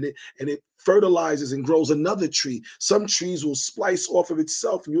over there and it fertilizes and grows another tree. Some trees will splice off of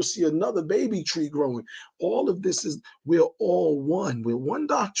itself and you'll see another baby tree growing. All of this we're all one. We're one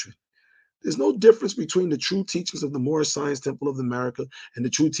doctrine. There's no difference between the true teachings of the Moorish Science Temple of America and the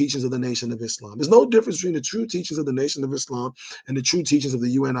true teachings of the Nation of Islam. There's no difference between the true teachings of the Nation of Islam and the true teachings of the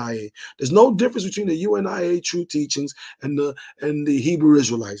UNIA. There's no difference between the UNIA true teachings and the Hebrew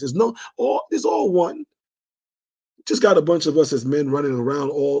Israelites. It's all one. Just got a bunch of us as men running around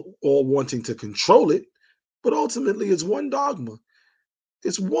all wanting to control it, but ultimately it's one dogma.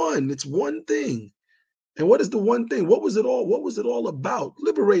 It's one thing. And what is the one thing? What was it all about?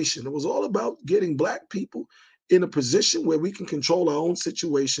 Liberation. It was all about getting Black people in a position where we can control our own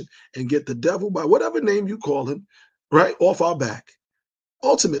situation and get the devil, by whatever name you call him, right, off our back,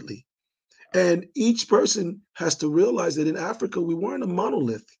 ultimately. And each person has to realize that in Africa, we weren't a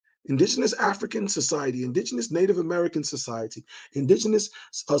monolith. Indigenous African society, Indigenous Native American society, Indigenous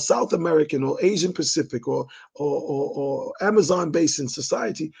South American or Asian Pacific or Amazon Basin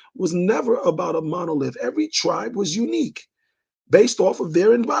society was never about a monolith. Every tribe was unique based off of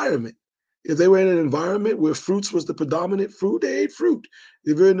their environment. If they were in an environment where fruits was the predominant food, they ate fruit.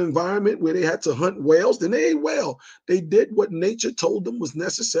 If they're in an environment where they had to hunt whales, then they ate whale. They did what nature told them was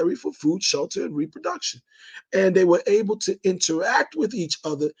necessary for food, shelter, and reproduction. And they were able to interact with each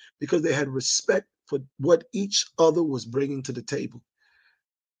other because they had respect for what each other was bringing to the table.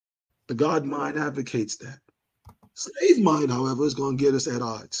 The God mind advocates that. Slave mind, however, is going to get us at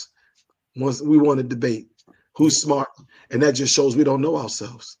odds. Once we want to debate who's smart, and that just shows we don't know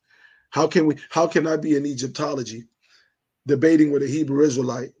ourselves. How can I be in Egyptology debating with a Hebrew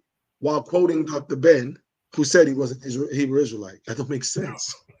Israelite while quoting Dr. Ben, who said he was a Hebrew Israelite? That don't make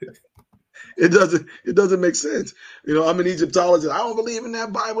sense. It doesn't make sense. You know, I'm an Egyptologist. I don't believe in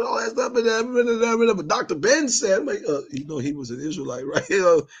that Bible, all that stuff. But Dr. Ben said, like, you know, he was an Israelite, right? You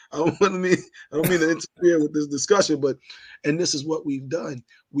know, I don't mean to interfere with this discussion, but and this is what we've done.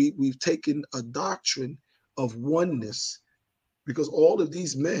 We've taken a doctrine of oneness because all of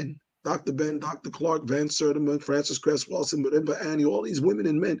these men, Dr. Ben, Dr. Clark, Van Sertima, Francis Cress Wilson, Marimba Annie, all these women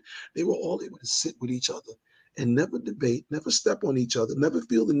and men, they were all able to sit with each other and never debate, never step on each other, never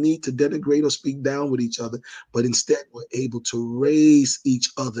feel the need to denigrate or speak down with each other, but instead were able to raise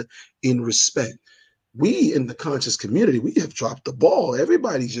each other in respect. We in the conscious community, we have dropped the ball.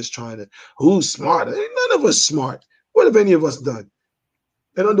 Everybody's just trying to, who's smart? Ain't none of us smart. What have any of us done?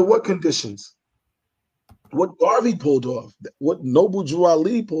 And under what conditions? What Garvey pulled off, what Noble Drew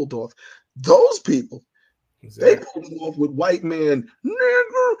Ali pulled off, those people, exactly. They pulled off with white man,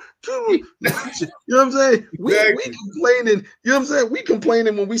 nigger. You know what I'm saying? Exactly. We complaining, you know what I'm saying? We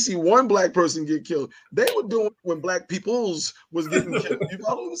complaining when we see one black person get killed. They were doing it when black peoples was getting killed. You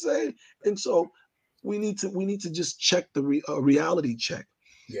know what I'm saying? And so we need to just check the reality check.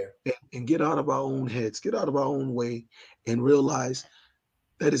 Yeah. And get out of our own heads, get out of our own way, and realize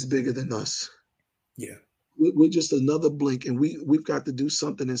that it's bigger than us. Yeah. We're just another blink, and we've got to do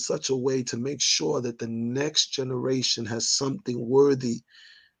something in such a way to make sure that the next generation has something worthy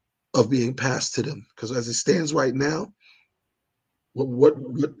of being passed to them. Because as it stands right now, what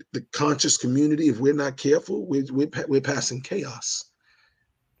the conscious community, if we're not careful, we're passing chaos.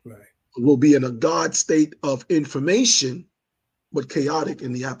 Right. We'll be in a God state of information, but chaotic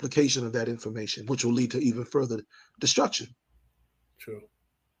in the application of that information, which will lead to even further destruction. True.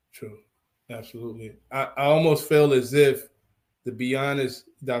 Absolutely. I almost feel as if, to be honest,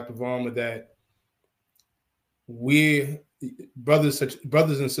 Dr. Varmah, that we brothers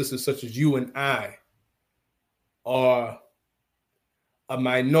and sisters such as you and I are a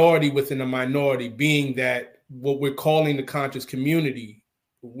minority within a minority, being that what we're calling the conscious community,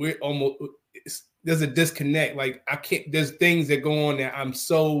 we're almost, there's a disconnect. Like there's things that go on that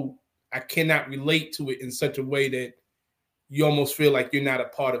I cannot relate to it in such a way that you almost feel like you're not a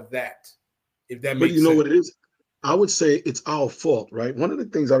part of that. If that makes sense. But you know what it is? I would say it's our fault, right? One of the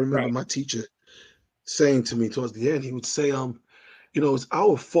things I remember my teacher saying to me towards the end, he would say, it's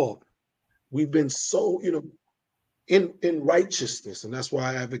our fault. We've been so, in righteousness, and that's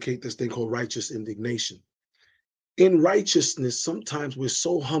why I advocate this thing called righteous indignation. In righteousness, sometimes we're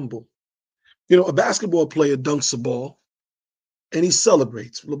so humble. A basketball player dunks a ball and he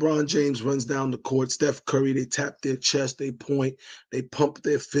celebrates. LeBron James runs down the court. Steph Curry, they tap their chest, they point, they pump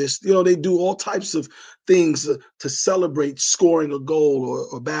their fist. They do all types of things to celebrate scoring a goal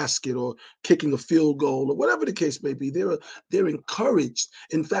or a basket or kicking a field goal or whatever the case may be. They're encouraged.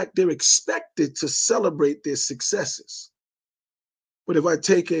 In fact, they're expected to celebrate their successes. But if I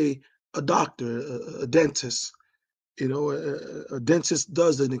take a doctor, a dentist, a dentist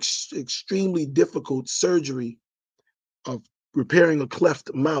does an extremely difficult surgery of repairing a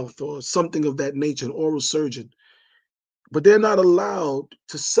cleft mouth or something of that nature, an oral surgeon, but they're not allowed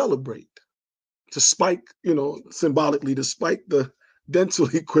to celebrate, to spike, symbolically, to spike the dental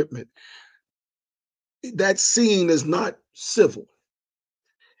equipment. That's seen as not civil.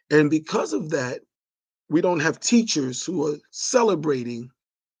 And because of that, we don't have teachers who are celebrating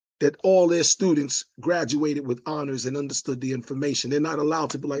that all their students graduated with honors and understood the information. They're not allowed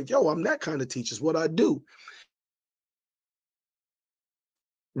to be like, yo, I'm that kind of teacher, it's what I do.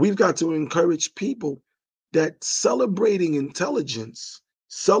 We've got to encourage people that celebrating intelligence,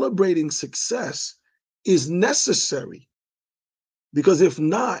 celebrating success is necessary. Because if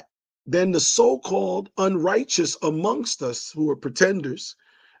not, then the so-called unrighteous amongst us who are pretenders,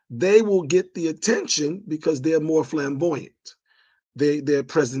 they will get the attention because they're more flamboyant. Their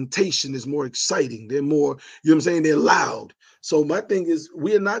presentation is more exciting. They're more, they're loud. So my thing is,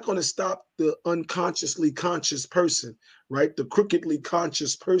 we are not going to stop the unconsciously conscious person, right? The crookedly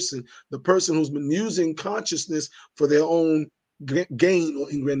conscious person, the person who's been using consciousness for their own gain or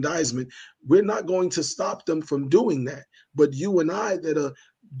aggrandizement. We're not going to stop them from doing that. But you and I that are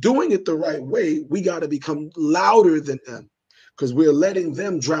doing it the right way, we got to become louder than them because we're letting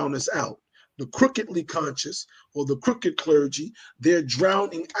them drown us out. The crookedly conscious or the crooked clergy, they're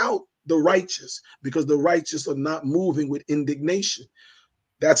drowning out the righteous because the righteous are not moving with indignation.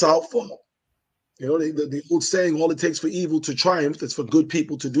 That's our fault. You know, the old saying, all it takes for evil to triumph is for good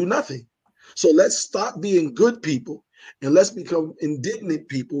people to do nothing. So let's stop being good people and let's become indignant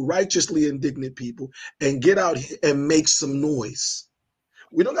people, righteously indignant people, and get out here and make some noise.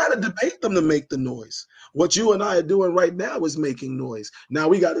 We don't got to debate them to make the noise. What you and I are doing right now is making noise. Now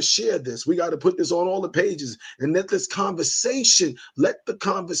we got to share this. We got to put this on all the pages and let this conversation,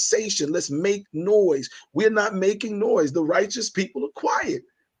 let's make noise. We're not making noise. The righteous people are quiet.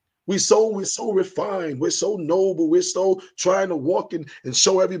 We're so refined, we're so noble, we're so trying to walk and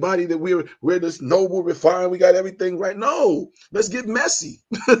show everybody that we're this noble, refined, we got everything right. No, let's get messy.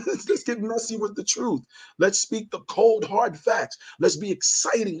 Let's get messy with the truth. Let's speak the cold, hard facts. Let's be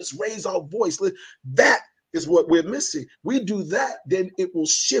exciting. Let's raise our voice. That is what we're missing. We do that, then it will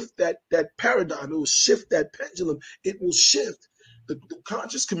shift that paradigm, it will shift that pendulum, it will shift. The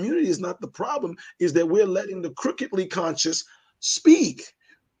conscious community is not the problem, is that we're letting the crookedly conscious speak.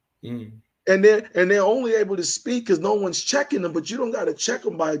 Mm. And they're only able to speak because no one's checking them. But you don't got to check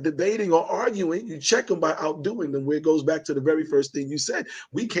them by debating or arguing. You check them by outdoing them. Where it goes back to the very first thing you said.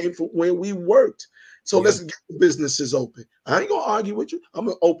 We came from where we worked. So Yeah. let's get the businesses open. I ain't gonna argue with you. I'm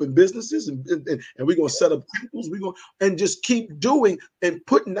gonna open businesses and we're gonna set up temples. We're gonna and just keep doing and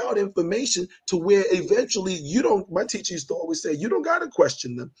putting out information to where eventually you don't. My teacher used to always say, you don't gotta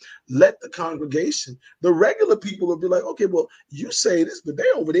question them. Let the congregation, the regular people will be like, okay, well, you say this, but they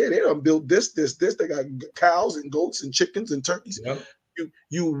over there, they done built this. They got cows and goats and chickens and turkeys. Yep.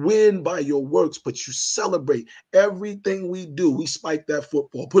 You win by your works, but you celebrate everything we do. We spike that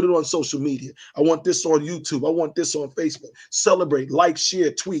football, put it on social media. I want this on YouTube. I want this on Facebook. Celebrate, like,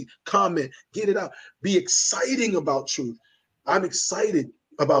 share, tweet, comment, get it out. Be exciting about truth. I'm excited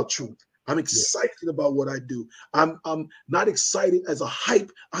about truth. I'm excited about what I do. I'm not excited as a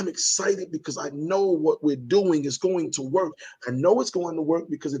hype. I'm excited because I know what we're doing is going to work. I know it's going to work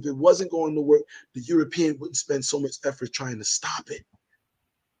because if it wasn't going to work, the European wouldn't spend so much effort trying to stop it.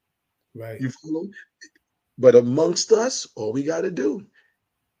 Right. You follow? But amongst us, all we got to do.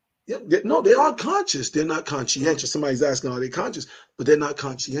 Yeah, no, they are conscious. They're not conscientious. Somebody's asking, are they conscious? But they're not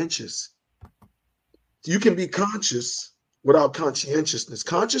conscientious. You can be conscious without conscientiousness.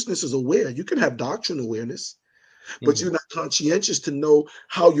 Consciousness is aware. You can have doctrine awareness, but Mm. you're not conscientious to know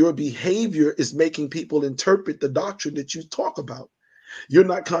how your behavior is making people interpret the doctrine that you talk about. You're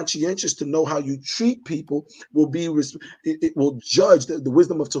not conscientious to know how you treat people it will judge. The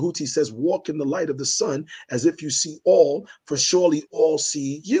wisdom of Tahuti says, walk in the light of the sun as if you see all, for surely all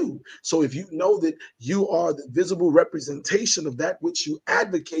see you. So if you know that you are the visible representation of that which you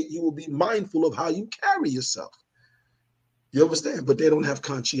advocate, you will be mindful of how you carry yourself. You understand? But they don't have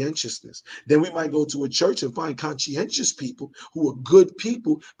conscientiousness. Then we might go to a church and find conscientious people who are good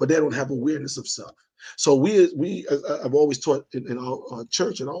people, but they don't have awareness of self. So I've always taught in our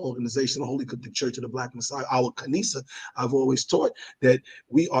church, in our organization, the Holy Coptic Church of the Black Messiah, our Kanisa, I've always taught that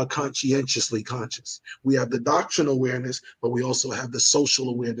we are conscientiously conscious. We have the doctrine awareness, but we also have the social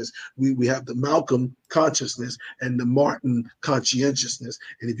awareness. We have the Malcolm consciousness and the Martin conscientiousness.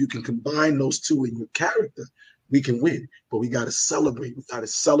 And if you can combine those two in your character, we can win. But we got to celebrate. We got to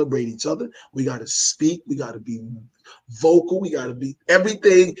celebrate each other. We got to speak. We got to be vocal. We got to be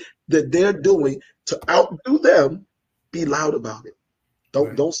everything that they're doing to outdo them. Be loud about it.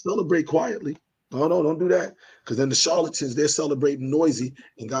 Don't celebrate quietly. No, don't do that. Because then the charlatans, they're celebrating noisy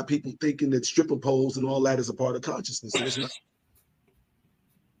and got people thinking that stripper poles and all that is a part of consciousness. And it's not.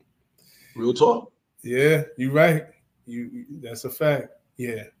 Real talk. Yeah, you're right. That's a fact.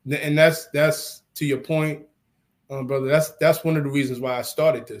 Yeah, and that's to your point, brother. That's one of the reasons why I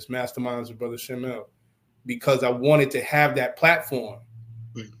started this Masterminds with Brother Shamel, because I wanted to have that platform,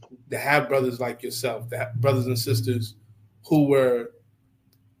 to have brothers like yourself, to have brothers and sisters who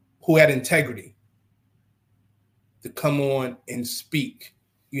had integrity, to come on and speak.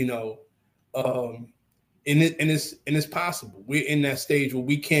 You know, and it's possible. We're in that stage where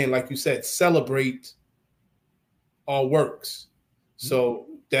we can, like you said, celebrate our works. So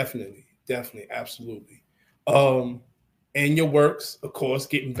definitely, absolutely. And your works, of course,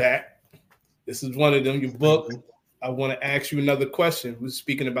 getting back. This is one of them, your book. I want to ask you another question. We're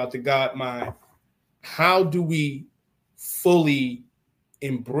speaking about the God mind. How do we fully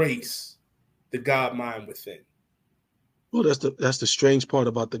embrace the God mind within? Well, that's the strange part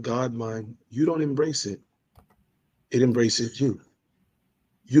about the God mind. You don't embrace it. It embraces you.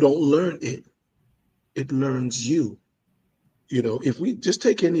 You don't learn it. It learns you. if we just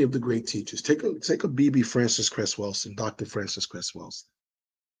take any of the great teachers, take a BB Francis Cress Welsing, Dr. Francis Cress Welsing,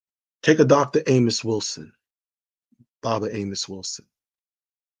 take a Dr. Amos Wilson, Baba Amos Wilson.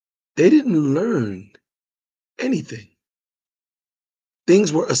 They didn't learn anything.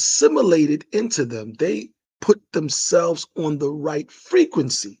 Things were assimilated into them. They put themselves on the right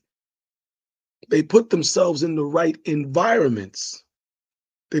frequency. They put themselves in the right environments.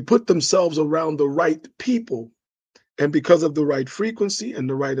 They put themselves around the right people. And because of the right frequency and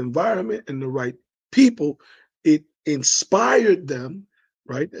the right environment and the right people, it inspired them,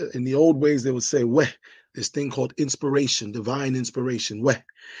 right? In the old ways, they would say, weh, this thing called inspiration, divine inspiration, weh.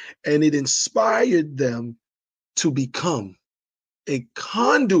 And it inspired them to become a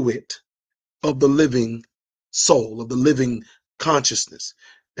conduit of the living soul, of the living consciousness.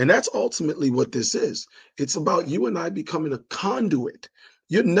 And that's ultimately what this is. It's about you and I becoming a conduit.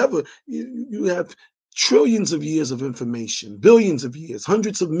 You have trillions of years of information, billions of years,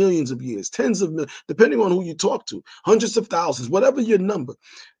 hundreds of millions of years, tens of millions, depending on who you talk to, hundreds of thousands, whatever your number,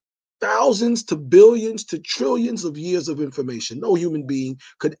 thousands to billions to trillions of years of information. No human being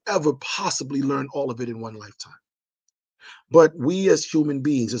could ever possibly learn all of it in one lifetime. But we as human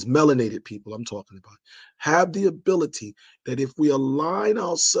beings, as melanated people, I'm talking about, have the ability that if we align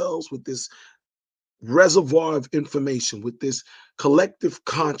ourselves with this reservoir of information, with this collective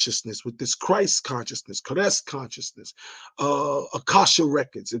consciousness, with this Christ consciousness, Kodesh consciousness, Akasha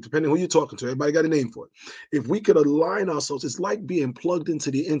records, and depending on who you're talking to, everybody got a name for it. If we could align ourselves, it's like being plugged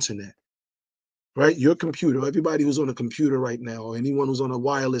into the internet, right? Your computer, everybody who's on a computer right now, or anyone who's on a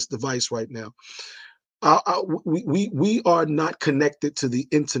wireless device right now, we are not connected to the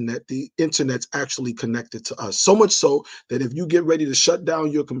internet. The internet's actually connected to us. So much so that if you get ready to shut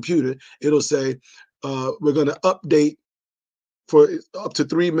down your computer, it'll say, we're going to update for up to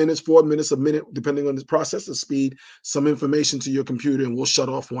 3 minutes, 4 minutes, a minute, depending on the processor speed, some information to your computer, and we'll shut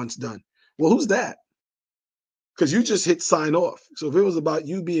off once done. Well, who's that? Because you just hit sign off. So if it was about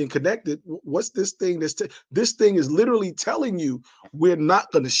you being connected, what's this thing? This thing is literally telling you we're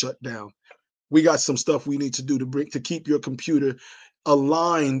not going to shut down. We got some stuff we need to do to keep your computer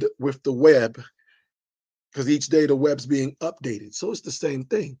aligned with the web, because each day the web's being updated. So it's the same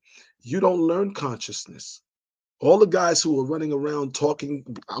thing. You don't learn consciousness. All the guys who are running around talking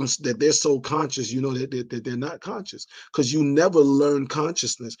that they're so conscious, that they're not conscious, because you never learn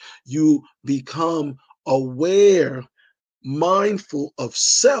consciousness. You become aware, mindful of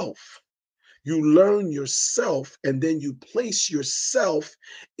self. You learn yourself, and then you place yourself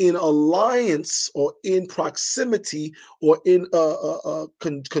in alliance or in proximity or in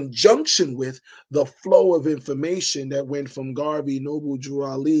conjunction with the flow of information that went from Garvey, Noble, Drew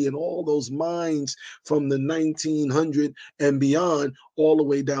Ali, and all those minds from the 1900 and beyond, all the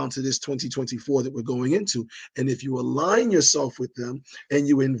way down to this 2024 that we're going into. And if you align yourself with them and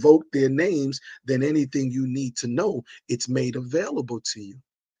you invoke their names, then anything you need to know, it's made available to you.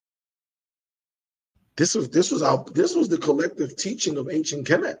 This was the collective teaching of ancient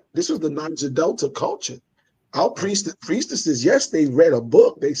Kemet. This was the Niger Delta culture. Our priestesses, yes, they read a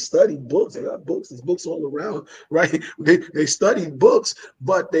book, they studied books, they got books, there's books all around, right? They studied books,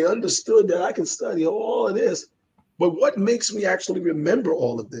 but they understood that I can study all of this. But what makes me actually remember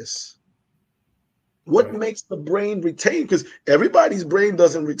all of this? What makes the brain retain? Because everybody's brain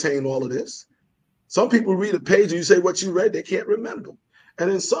doesn't retain all of this. Some people read a page and you say what you read, they can't remember. And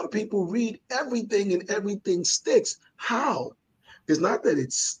then some people read everything and everything sticks. How? It's not that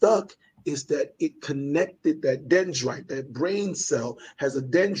it's stuck, it's that it connected. That dendrite, that brain cell has a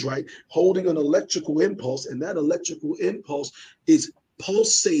dendrite holding an electrical impulse, and that electrical impulse is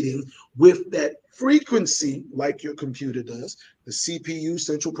pulsating with that frequency like your computer does. The CPU,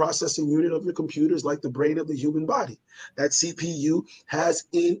 central processing unit of your computer, is like the brain of the human body. That CPU has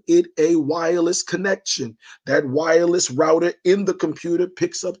in it a wireless connection. That wireless router in the computer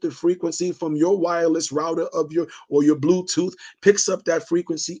picks up the frequency from your wireless router of your Bluetooth, picks up that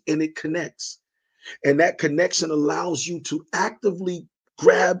frequency, and it connects. And that connection allows you to actively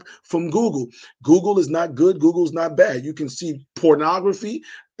grab from Google. Google is not good. Google's not bad. You can see pornography,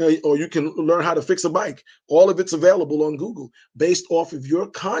 or you can learn how to fix a bike. All of it's available on Google based off of your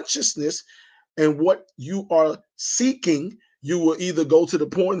consciousness and what you are seeking. You will either go to the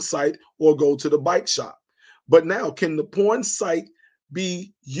porn site or go to the bike shop. But now, can the porn site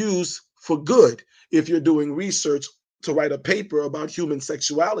be used for good? If you're doing research to write a paper about human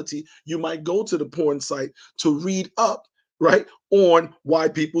sexuality, you might go to the porn site to read up, right, on why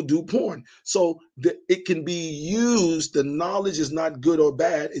people do porn. So it can be used. The knowledge is not good or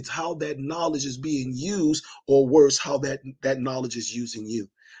bad. It's how that knowledge is being used, or worse, how that knowledge is using you.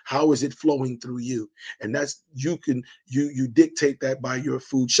 How is it flowing through you? And that's you dictate that by your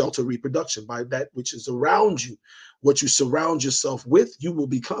food, shelter, reproduction, by that which is around you. What you surround yourself with, you will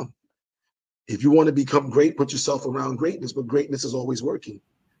become. If you want to become great, put yourself around greatness, but greatness is always working.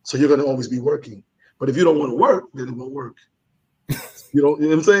 So you're going to always be working. But if you don't want to work, then it won't work. You know what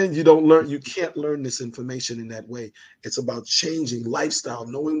I'm saying? You don't learn, you can't learn this information in that way. It's about changing lifestyle.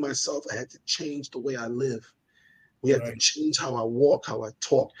 Knowing myself, I had to change the way I live. We had to change how I walk, how I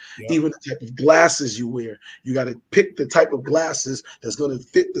talk, even the type of glasses you wear. You got to pick the type of glasses that's going to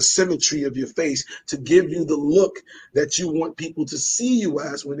fit the symmetry of your face to give you the look that you want people to see you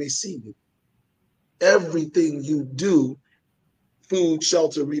as when they see you. Everything you do, food,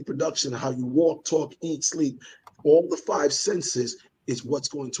 shelter, reproduction, how you walk, talk, eat, sleep, all the five senses is what's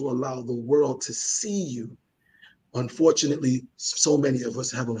going to allow the world to see you. Unfortunately, so many of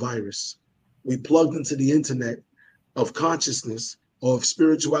us have a virus. We plugged into the internet of consciousness or of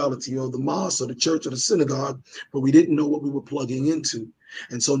spirituality or the mosque or the church or the synagogue, but we didn't know what we were plugging into.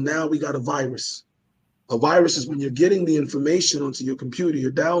 And so now we got a virus. A virus is when you're getting the information onto your computer,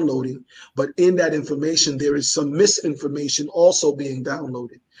 you're downloading, but in that information, there is some misinformation also being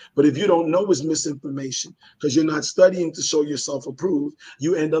downloaded. But if you don't know it's misinformation, because you're not studying to show yourself approved,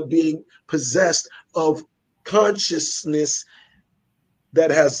 you end up being possessed of consciousness that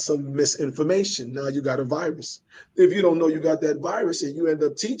has some misinformation. Now you got a virus. If you don't know you got that virus and you end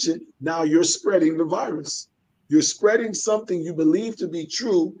up teaching, now you're spreading the virus. You're spreading something you believe to be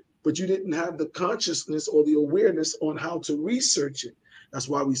true, but you didn't have the consciousness or the awareness on how to research it. That's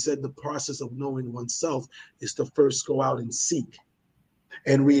why we said the process of knowing oneself is to first go out and seek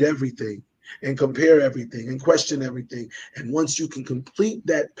and read everything and compare everything and question everything. And once you can complete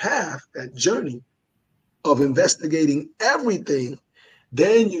that path, that journey of investigating everything,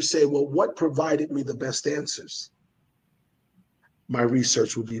 then you say, well, what provided me the best answers? My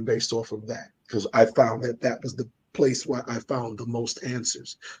research would be based off of that, because I found that that was the place where I found the most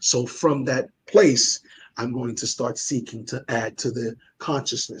answers. So from that place, I'm going to start seeking to add to the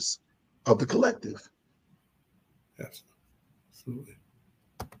consciousness of the collective. Yes, absolutely.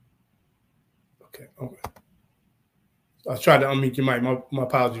 Okay. I tried to unmute your mic. My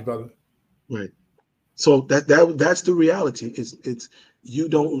apologies, brother. Right. So that's the reality. It's you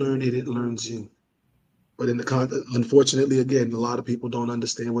don't learn it learns you. But unfortunately, again, a lot of people don't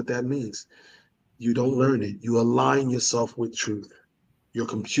understand what that means. You don't learn it. You align yourself with truth. Your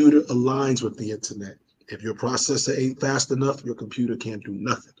computer aligns with the internet. If your processor ain't fast enough, your computer can't do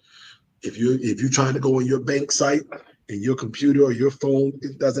nothing. If you're trying to go on your bank site and your computer or your phone,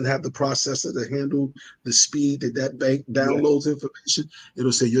 it doesn't have the processor to handle the speed that bank downloads information,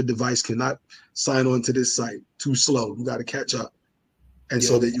 it'll say your device cannot sign on to this site. Too slow. You got to catch up. And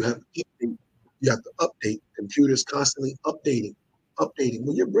so that you have to update. Computers constantly updating.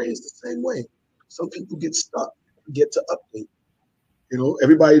 Well, your brain's the same way. Some people get stuck, get to update. You know,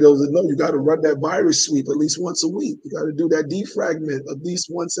 everybody doesn't know you got to run that virus sweep at least once a week. You got to do that defragment at least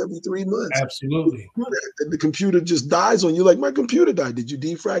once every 3 months. Absolutely. And the computer just dies on you. Like, my computer died. Did you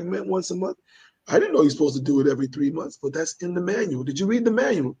defragment once a month? I didn't know you're supposed to do it every 3 months, but that's in the manual. Did you read the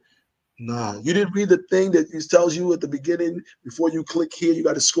manual? Nah, you didn't read the thing that it tells you at the beginning before you click here. You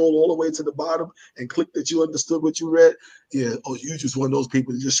got to scroll all the way to the bottom and click that you understood what you read. Yeah. Oh, you just one of those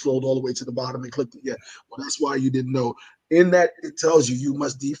people that just scrolled all the way to the bottom and clicked it. Yeah. Well, that's why you didn't know. In that, it tells you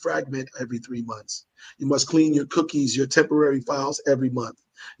must defragment every 3 months. You must clean your cookies, your temporary files every month.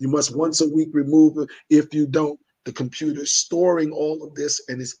 You must once a week remove it. If you don't, the computer's storing all of this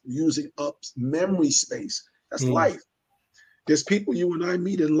and it's using up memory space. That's life. There's people you and I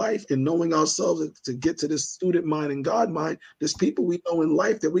meet in life, and knowing ourselves to get to this student mind and God mind, there's people we know in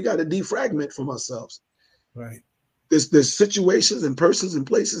life that we got to defragment from ourselves. Right. There's situations and persons and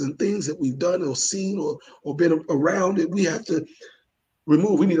places and things that we've done or seen or been around that we have to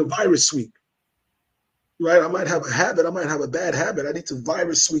remove. We need a virus sweep. Right? I might have a habit. I might have a bad habit. I need to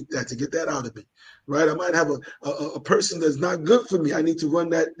virus sweep that to get that out of me. Right? I might have a person that's not good for me. I need to run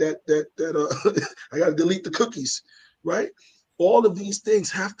that I got to delete the cookies. Right? All of these things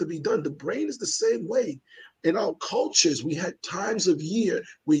have to be done. The brain is the same way. In our cultures, we had times of year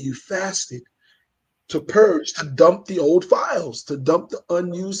where you fasted to purge, to dump the old files, to dump the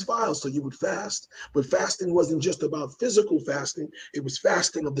unused files. So you would fast. But fasting wasn't just about physical fasting. It was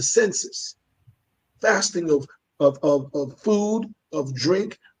fasting of the senses, fasting of food, of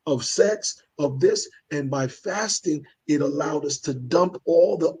drink, of sex, of this. And by fasting, it allowed us to dump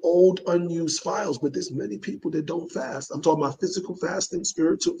all the old unused files. But there's many people that don't fast. I'm talking about physical fasting,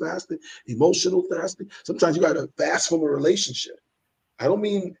 spiritual fasting, emotional fasting. Sometimes you got to fast from a relationship. I don't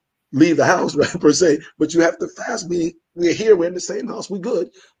mean leave the house, right, per se, but you have to fast. We're here, we're in the same house, we're good,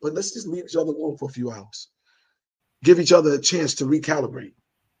 but let's just leave each other alone for a few hours. Give each other a chance to recalibrate.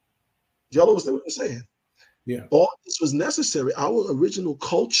 Y'all understand what I'm saying? Yeah. All this was necessary. Our original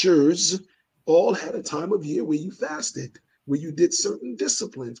cultures all had a time of year where you fasted, where you did certain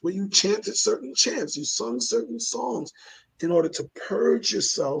disciplines, where you chanted certain chants, you sung certain songs in order to purge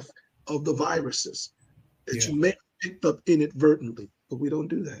yourself of the viruses that Yeah. you may have picked up inadvertently. But we don't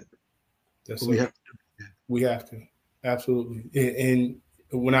do that. That's But we so have to true. do that. We have to. Absolutely. And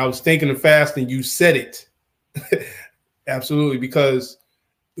when I was thinking of fasting, you said it. Absolutely. Because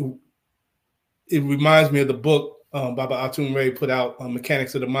it reminds me of the book Baba Atum Ray put out,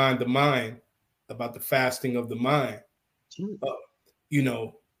 Mechanics of the Mind, about the fasting of the mind. Uh, you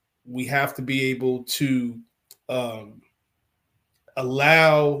know, we have to be able to um,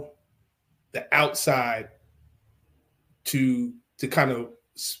 allow the outside to kind of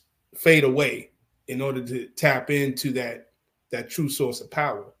fade away in order to tap into that true source of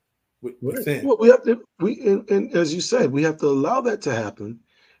power Right. within. Well, we have to, and as you said, we have to allow that to happen.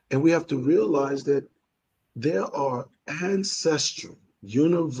 And we have to realize that there are ancestral,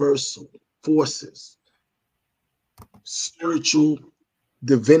 universal forces, spiritual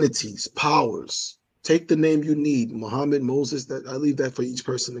divinities, powers. Take the name you need, Muhammad, Moses. That I leave that for each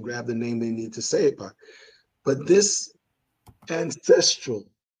person to grab the name they need to say it by. But this ancestral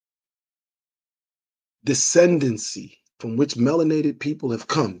descendancy from which melanated people have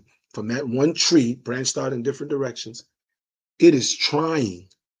come, from that one tree branched out in different directions, it is trying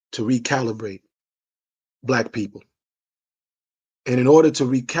to recalibrate Black people. And in order to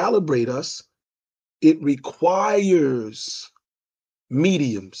recalibrate us, it requires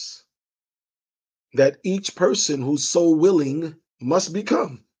mediums that each person who's so willing must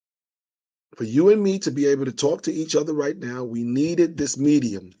become. For you and me to be able to talk to each other right now, we needed this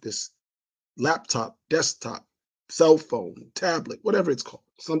medium, this laptop, desktop, cell phone, tablet, whatever it's called,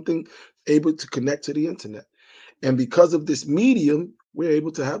 something able to connect to the internet. And because of this medium, we're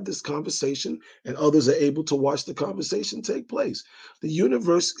able to have this conversation, and others are able to watch the conversation take place. The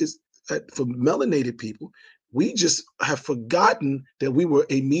universe is, for melanated people, we just have forgotten that we were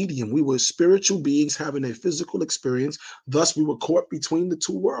a medium. We were spiritual beings having a physical experience. Thus, we were caught between the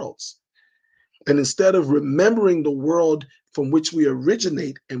two worlds. And instead of remembering the world from which we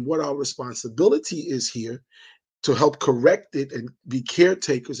originate and what our responsibility is here, to help correct it and be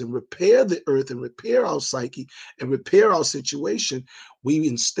caretakers and repair the earth and repair our psyche and repair our situation, we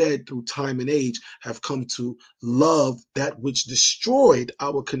instead, through time and age, have come to love that which destroyed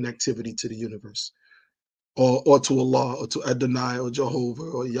our connectivity to the universe, or to Allah, or to Adonai, or Jehovah,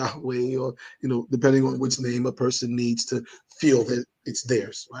 or Yahweh, or depending on which name a person needs to feel that it's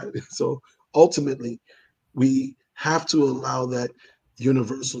theirs, right? So ultimately, we have to allow that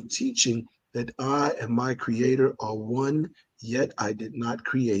universal teaching that I and my creator are one, yet I did not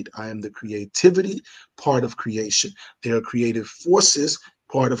create. I am the creativity part of creation. There are creative forces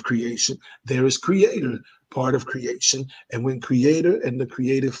part of creation. There is creator part of creation. And when creator and the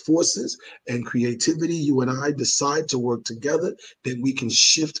creative forces and creativity, you and I decide to work together, then we can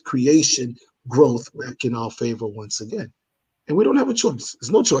shift creation growth back in our favor once again. And we don't have a choice.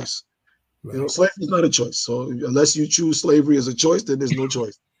 There's no choice. Right. Slavery is not a choice. So unless you choose slavery as a choice, then there's no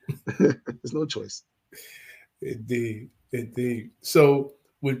choice. There's no choice. Indeed. Indeed. So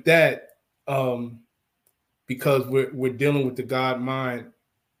with that, because we're dealing with the God mind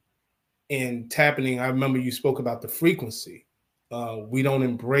and tapping, I remember you spoke about the frequency. We don't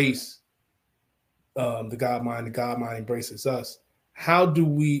embrace the God mind. The God mind embraces us.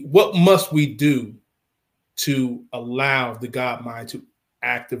 What must we do to allow the God mind to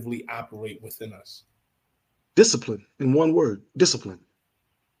actively operate within us? Discipline, in one word, discipline.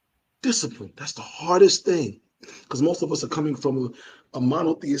 Discipline. That's the hardest thing, because most of us are coming from a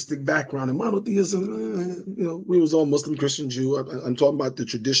monotheistic background. And monotheism, we was all Muslim, Christian, Jew. I'm talking about the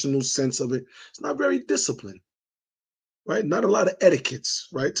traditional sense of it. It's not very disciplined, right? Not a lot of etiquettes,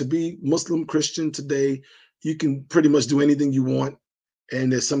 right? To be Muslim, Christian today, you can pretty much do anything you want,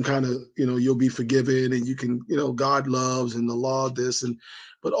 and there's some kind of, you'll be forgiven, and you can, God loves and the law this,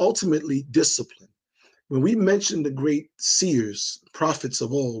 but ultimately discipline. When we mention the great seers, prophets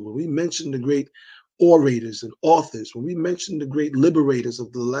of old, when we mention the great orators and authors, when we mention the great liberators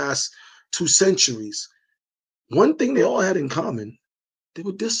of the last 2 centuries, one thing they all had in common: they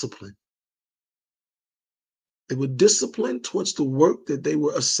were disciplined. They were disciplined towards the work that they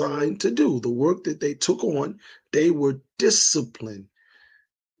were assigned to do, the work that they took on. They were disciplined,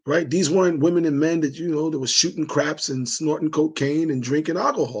 right? These weren't women and men that, that was shooting craps and snorting cocaine and drinking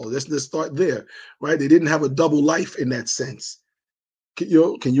alcohol. Let's start there, right? They didn't have a double life in that sense.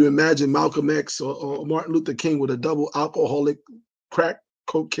 Can you imagine Malcolm X or Martin Luther King with a double alcoholic crack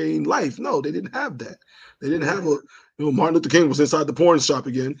cocaine life? No, they didn't have that. They didn't have Martin Luther King was inside the porn shop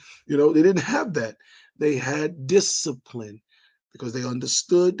again. They didn't have that. They had discipline because they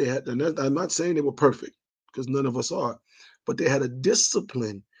understood. They had, and I'm not saying they were perfect because none of us are, but they had a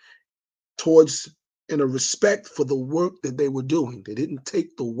discipline towards and a respect for the work that they were doing. They didn't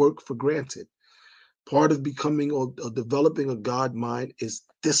take the work for granted. Part of becoming or developing a God mind is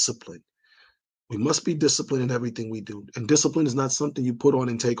discipline. We must be disciplined in everything we do. And discipline is not something you put on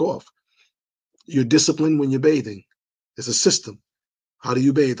and take off. You're disciplined when you're bathing. It's a system. How do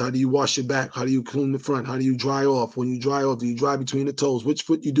you bathe? How do you wash your back? How do you clean the front? How do you dry off? When you dry off, do you dry between the toes? Which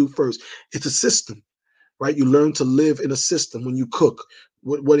foot you do first? It's a system, right? You learn to live in a system when you cook.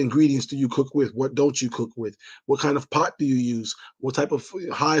 What ingredients do you cook with? What don't you cook with? What kind of pot do you use? What type of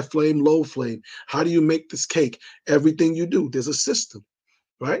high flame, low flame? How do you make this cake? Everything you do, there's a system,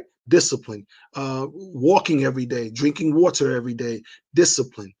 right? Discipline. Walking every day, drinking water every day,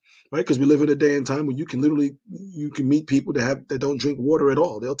 discipline, right? Because we live in a day and time when you can meet people that don't drink water at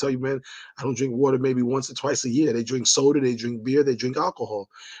all. They'll tell you, man, I don't drink water maybe once or twice a year. They drink soda, they drink beer, they drink alcohol,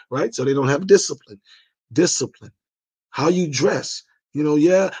 right? So they don't have discipline. Discipline. How you dress.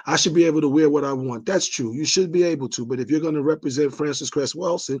 Yeah, I should be able to wear what I want. That's true. You should be able to. But if you're going to represent Frances Cress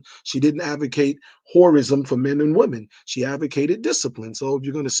Welsing, she didn't advocate whorism for men and women. She advocated discipline. So if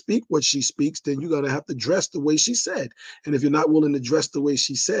you're going to speak what she speaks, then you're going to have to dress the way she said. And if you're not willing to dress the way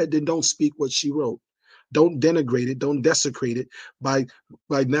she said, then don't speak what she wrote. Don't denigrate it. Don't desecrate it by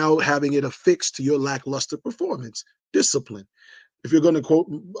now having it affixed to your lackluster performance. Discipline. If you're going to quote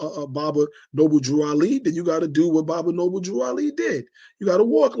Baba Noble Drew Ali, then you got to do what Baba Noble Drew Ali did. You got to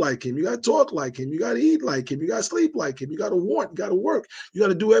walk like him. You got to talk like him. You got to eat like him. You got to sleep like him. You got to want. You got to work. You got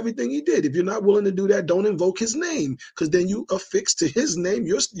to do everything he did. If you're not willing to do that, don't invoke his name, because then you affix to his name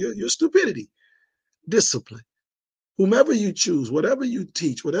your stupidity. Discipline. Whomever you choose, whatever you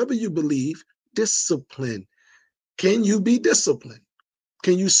teach, whatever you believe, discipline. Can you be disciplined?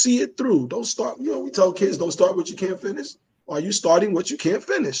 Can you see it through? Don't start, we tell kids, don't start what you can't finish. Are you starting what you can't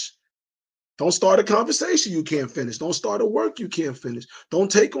finish? Don't start a conversation you can't finish. Don't start a work you can't finish. Don't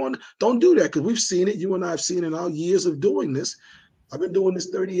do that, because we've seen it. You and I have seen in our years of doing this. I've been doing this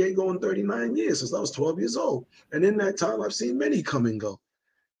 38, going 39 years since I was 12 years old. And in that time, I've seen many come and go.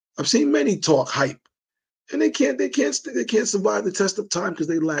 I've seen many talk hype. And they can't survive the test of time because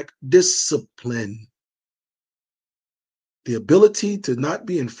they lack discipline. The ability to not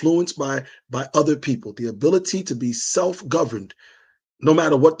be influenced by other people, the ability to be self-governed, no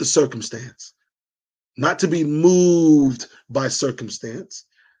matter what the circumstance, not to be moved by circumstance,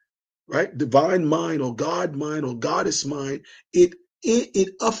 right? Divine mind or God mind or goddess mind, it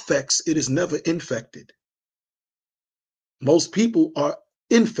affects, it is never infected. Most people are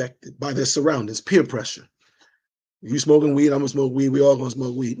infected by their surroundings, peer pressure. You smoking weed, I'm gonna smoke weed, we all gonna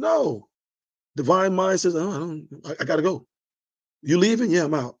smoke weed. No. Divine mind says, I gotta go. You leaving? Yeah,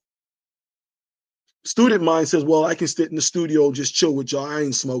 I'm out. Student mind says, well, I can sit in the studio, just chill with y'all. I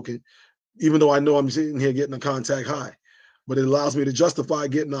ain't smoking, even though I know I'm sitting here getting a contact high. But it allows me to justify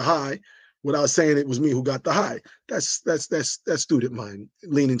getting a high without saying it was me who got the high. That's student mind,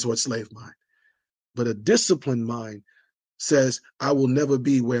 leaning towards slave mind. But a disciplined mind says, I will never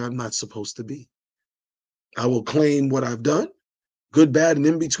be where I'm not supposed to be. I will claim what I've done, good, bad, and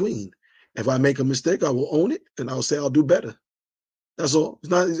in between. If I make a mistake, I will own it, and I'll say I'll do better. That's all. It's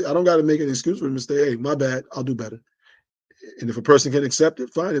not. I don't got to make an excuse for a mistake. Hey, my bad. I'll do better. And if a person can accept it,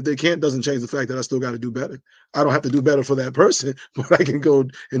 fine. If they can't, doesn't change the fact that I still got to do better. I don't have to do better for that person, but I can go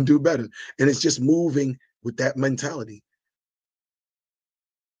and do better. And it's just moving with that mentality.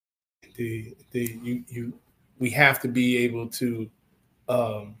 We have to be able to,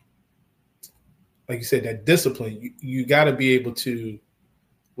 like you said, that discipline. You got to be able to,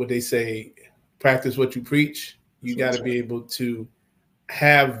 what they say, practice what you preach. You got to be able to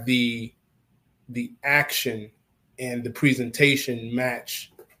have the action and the presentation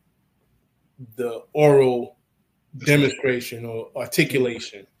match the oral demonstration or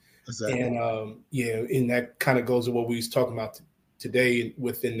articulation. Exactly. And and that kind of goes to what we was talking about today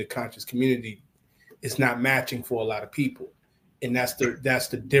within the conscious community. It's not matching for a lot of people, and that's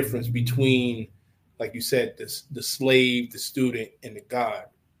the difference between, like you said, the slave, the student, and the God,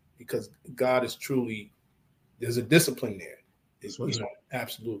 because God is truly, there's a discipline there.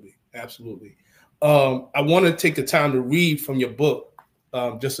 Absolutely. I want to take the time to read from your book,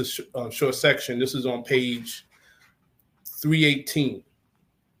 just a short section. This is on page 318,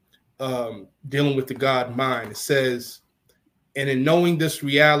 dealing with the God mind. It says, and in knowing this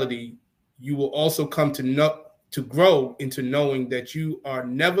reality, you will also come to know to grow into knowing that you are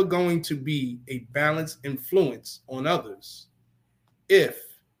never going to be a balanced influence on others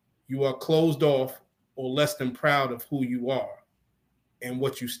if you are closed off or less than proud of who you are and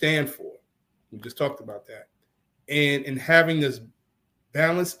what you stand for. We just talked about that. And in having this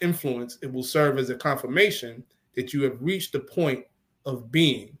balanced influence, it will serve as a confirmation that you have reached the point of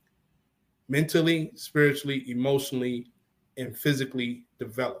being mentally, spiritually, emotionally, and physically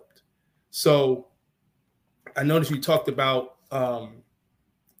developed. So I noticed you talked about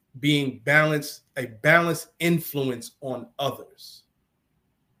being balanced, a balanced influence on others,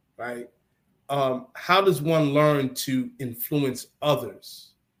 right? How does one learn to influence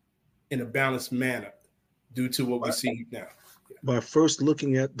others in a balanced manner due to what we see now? By first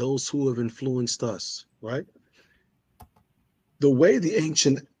looking at those who have influenced us, right? The way the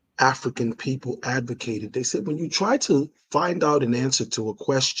ancient African people advocated, they said when you try to find out an answer to a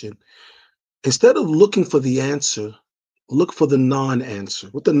question, instead of looking for the answer, look for the non-answer.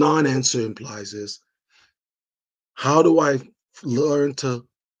 What the non-answer implies is, how do I learn to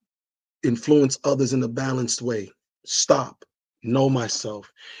influence others in a balanced way? Stop, know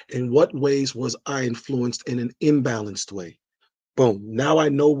myself. In what ways was I influenced in an imbalanced way? Boom. Now I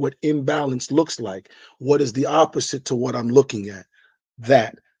know what imbalance looks like. What is the opposite to what I'm looking at?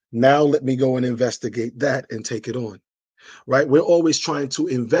 That. Now let me go and investigate that and take it on. Right? We're always trying to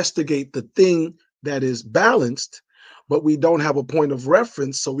investigate the thing that is balanced, but we don't have a point of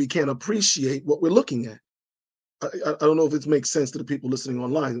reference, so we can't appreciate what we're looking at. I don't know if it makes sense to the people listening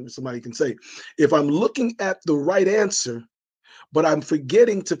online. Somebody can say, if I'm looking at the right answer, but I'm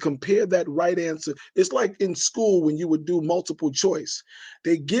forgetting to compare that right answer. It's like in school when you would do multiple choice.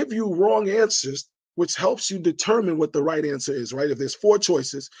 They give you wrong answers, which helps you determine what the right answer is, right? If there's 4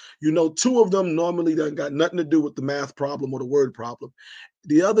 choices, you know 2 of them normally done got nothing to do with the math problem or the word problem.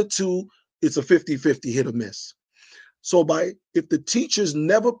 The other 2, it's a 50-50 hit or miss. So if the teachers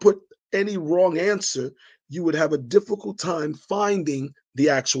never put any wrong answer, you would have a difficult time finding the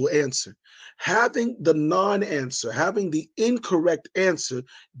actual answer. Having the non-answer, having the incorrect answer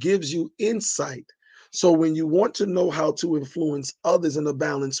gives you insight. So when you want to know how to influence others in a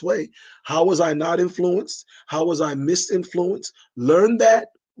balanced way, how was I not influenced? How was I misinfluenced? Learn that,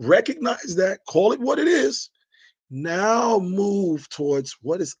 recognize that, call it what it is. Now move towards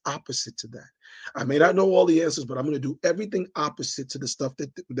what is opposite to that. I may not know all the answers, but I'm going to do everything opposite to the stuff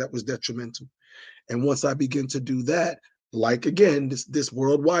that was detrimental. And once I begin to do that, like again, this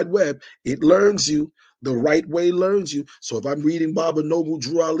World Wide Web, it learns you. The right way learns you. So if I'm reading Baba Noble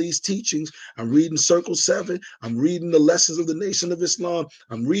Drew Ali's teachings, I'm reading Circle 7, I'm reading the lessons of the Nation of Islam,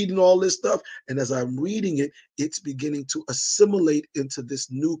 I'm reading all this stuff. And as I'm reading it, it's beginning to assimilate into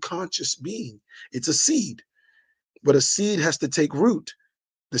this new conscious being. It's a seed, but a seed has to take root.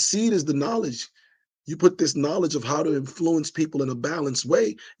 The seed is the knowledge. You put this knowledge of how to influence people in a balanced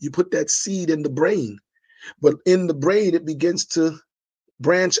way, you put that seed in the brain. But in the brain, it begins to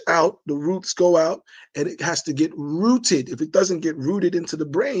branch out, the roots go out, and it has to get rooted. If it doesn't get rooted into the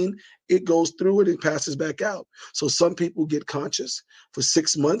brain, it goes through it and passes back out. So some people get conscious for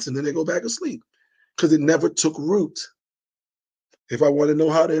 6 months and then they go back to sleep because it never took root. If I want to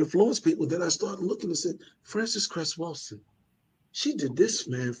know how to influence people, then I start looking and said, Frances Cress Welsing, she did this,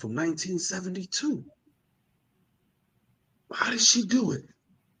 man, from 1972. How did she do it?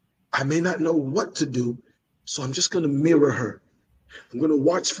 I may not know what to do, so I'm just going to mirror her. I'm going to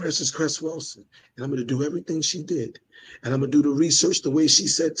watch Frances Cress Welsing, and I'm going to do everything she did. And I'm going to do the research the way she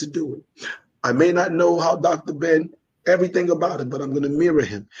said to do it. I may not know how Dr. Ben, everything about it, but I'm going to mirror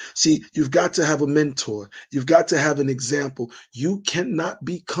him. See, you've got to have a mentor. You've got to have an example. You cannot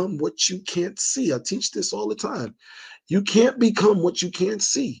become what you can't see. I teach this all the time. You can't become what you can't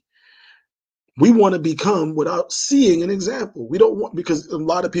see. We want to become without seeing an example. We don't want, because a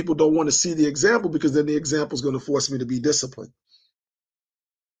lot of people don't want to see the example because then the example is going to force me to be disciplined.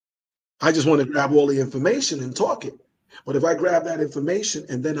 I just want to grab all the information and talk it. But if I grab that information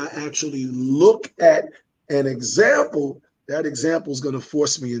and then I actually look at an example, that example is going to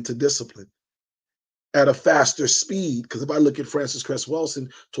force me into discipline at a faster speed. Because if I look at Frances Cress Welsing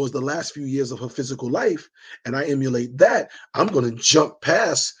towards the last few years of her physical life and I emulate that, I'm going to jump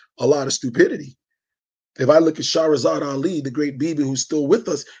past a lot of stupidity. If I look at Shahrazad Ali, the great Bibi who's still with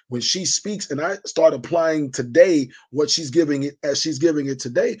us, when she speaks and I start applying today what she's giving it as she's giving it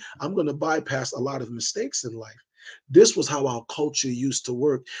today, I'm going to bypass a lot of mistakes in life. This was how our culture used to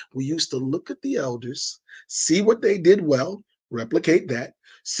work. We used to look at the elders, see what they did well, replicate that,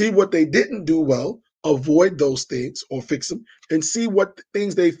 see what they didn't do well, avoid those things or fix them, and see what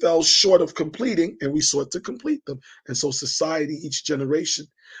things they fell short of completing, and we sought to complete them. And so society, each generation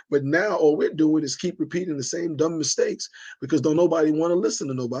But now all we're doing is keep repeating the same dumb mistakes because don't nobody want to listen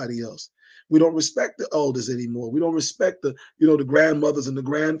to nobody else. We don't respect the elders anymore. We don't respect the grandmothers and the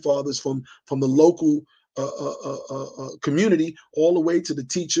grandfathers from the local community all the way to the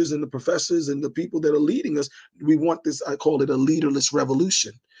teachers and the professors and the people that are leading us. We want this, I call it a leaderless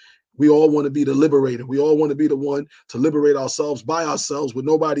revolution. We all want to be the liberator. We all want to be the one to liberate ourselves by ourselves with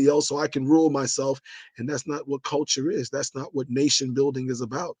nobody else so I can rule myself. And that's not what culture is. That's not what nation building is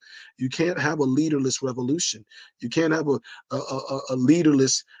about. You can't have a leaderless revolution. You can't have a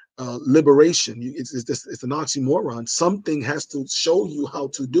leaderless liberation. It's an oxymoron. Something has to show you how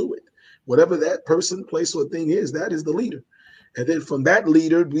to do it. Whatever that person, place, or thing is, that is the leader. And then from that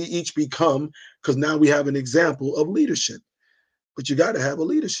leader, we each become, because now we have an example of leadership. But you got to have a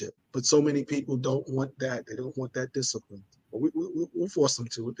leadership. But so many people don't want that. They don't want that discipline. We'll force them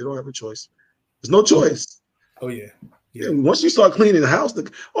to it. They don't have a choice. There's no choice. Oh, yeah. Yeah. Once you start cleaning the house,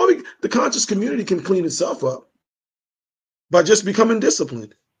 the conscious community can clean itself up by just becoming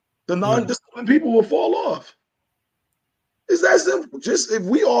disciplined. The non-disciplined people will fall off. It's that simple. Just if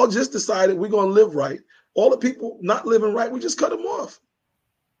we all just decided we're going to live right, all the people not living right, we just cut them off.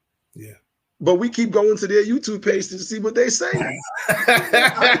 Yeah. But we keep going to their YouTube page to see what they say.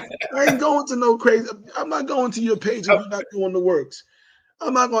 I ain't going to no crazy. I'm not going to your page if you're not doing the works.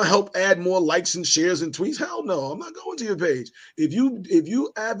 I'm not going to help add more likes and shares and tweets. Hell no, I'm not going to your page. If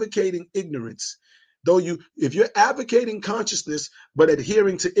you advocating ignorance, if you're advocating consciousness but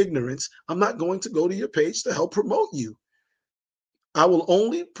adhering to ignorance, I'm not going to go to your page to help promote you. I will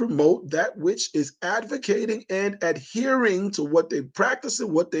only promote that which is advocating and adhering to what they practice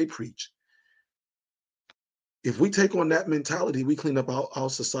and what they preach. If we take on that mentality, we clean up our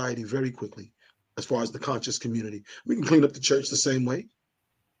society very quickly as far as the conscious community. We can clean up the church the same way.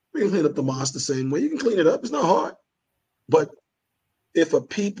 We can clean up the mosque the same way. You can clean it up. It's not hard. But if a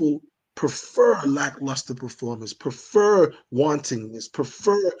people prefer lackluster performance, prefer wantingness,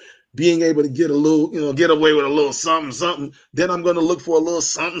 prefer being able to get a little, get away with a little something, then I'm going to look for a little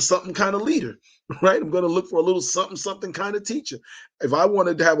something kind of leader, right? I'm going to look for a little something kind of teacher. If I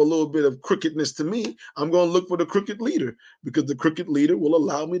wanted to have a little bit of crookedness to me, I'm going to look for the crooked leader because the crooked leader will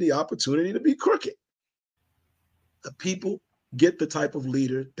allow me the opportunity to be crooked. The people get the type of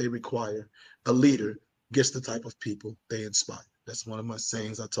leader they require. A leader gets the type of people they inspire. That's one of my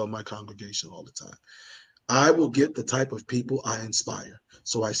sayings I tell my congregation all the time. I will get the type of people I inspire.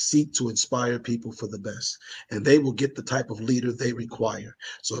 So I seek to inspire people for the best. And they will get the type of leader they require.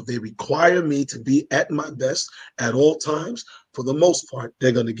 So if they require me to be at my best at all times, for the most part,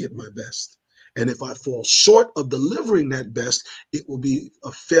 they're going to get my best. And if I fall short of delivering that best, it will be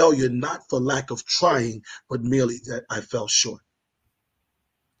a failure, not for lack of trying, but merely that I fell short.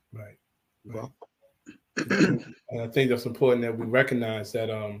 Right. Well, and I think that's important that we recognize that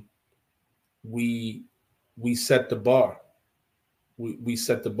we set the bar. We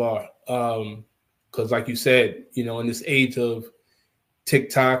set the bar. Because like you said, in this age of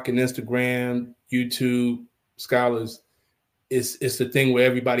TikTok and Instagram, YouTube, scholars, it's the thing where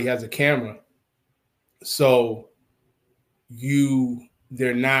everybody has a camera. So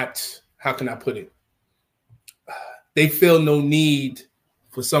they're not, how can I put it? They feel no need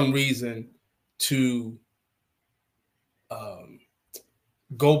for some reason to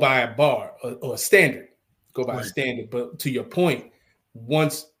go by a bar or a standard, a standard. But to your point,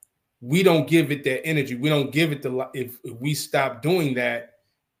 once we don't give it that energy, we don't give it if we stop doing that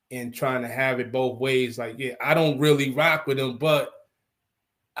and trying to have it both ways, like, yeah, I don't really rock with them, but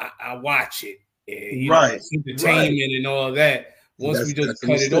I watch it. It's entertainment and all that. Once we just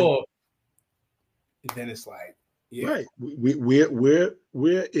cut it off, then it's like, yeah. Right. We're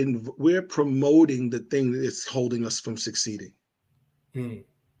promoting the thing that is holding us from succeeding.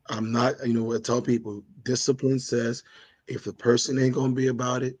 I'm not, I tell people, discipline says if the person ain't gonna be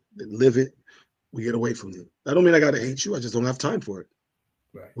about it, then live it, we get away from them. I don't mean I gotta hate you, I just don't have time for it.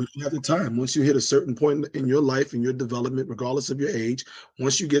 Right. We don't have the time. Once you hit a certain point in your life, in your development, regardless of your age,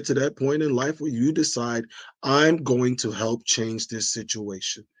 once you get to that point in life where you decide, I'm going to help change this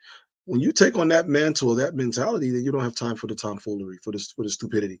situation. When you take on that mantle, that mentality, then you don't have time for the tomfoolery, for the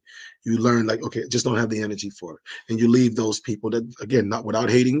stupidity. You learn, like, okay, just don't have the energy for it. And you leave those people that, again, not without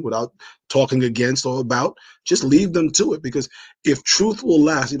hating, without talking against or about, just leave them to it. Because if truth will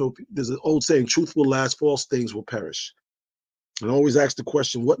last, there's an old saying, truth will last, false things will perish. And I always ask the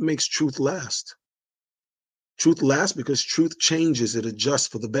question, what makes truth last? Truth lasts because truth changes, it adjusts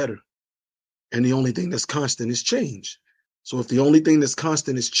for the better. And the only thing that's constant is change. So if the only thing that's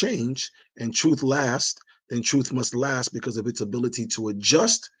constant is change and truth lasts, then truth must last because of its ability to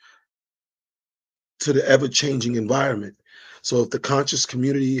adjust to the ever-changing environment. So if the conscious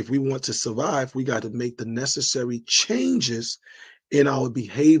community, if we want to survive, we got to make the necessary changes in our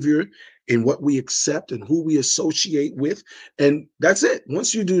behavior, in what we accept and who we associate with. And that's it.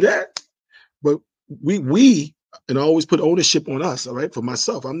 Once you do that, but we and I always put ownership on us, all right? For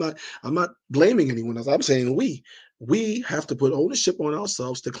myself. I'm not blaming anyone else. I'm saying we have to put ownership on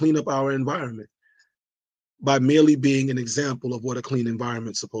ourselves to clean up our environment by merely being an example of what a clean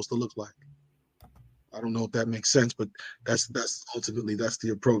environment's supposed to look like. I don't know if that makes sense, but that's ultimately that's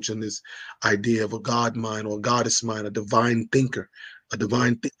the approach in this idea of a God mind or a goddess mind, a divine thinker. A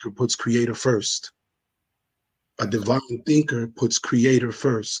divine thinker puts creator first. A divine thinker puts creator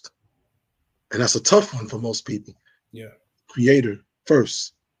first. And that's a tough one for most people. Yeah. Creator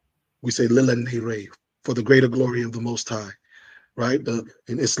first. We say Lila Nere, for the greater glory of the Most High. Right?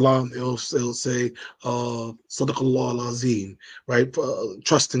 In Islam, they'll say Sadaqallah al-Azim, right?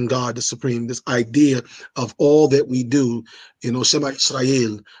 Trust in God, the Supreme. This idea of all that we do, Shema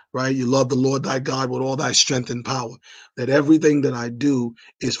Israel, right? You love the Lord thy God with all thy strength and power. That everything that I do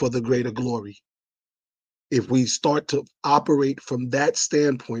is for the greater glory. If we start to operate from that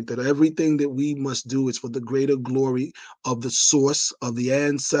standpoint, that everything that we must do is for the greater glory of the source, of the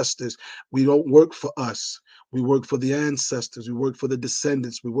ancestors, we don't work for us. We work for the ancestors. We work for the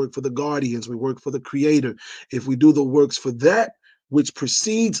descendants. We work for the guardians. We work for the creator. If we do the works for that which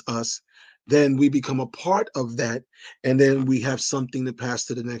precedes us, then we become a part of that. And then we have something to pass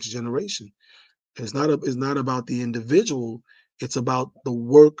to the next generation. It's not about the individual. It's about the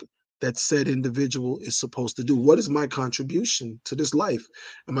work that said individual is supposed to do. What is my contribution to this life?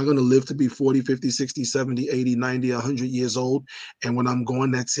 Am I going to live to be 40, 50, 60, 70, 80, 90, 100 years old? And when I'm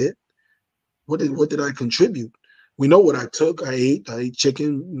gone, that's it? What did I contribute? We know what I took. I ate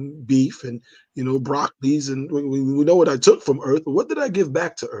chicken, beef, and broccolis, and we know what I took from Earth. But what did I give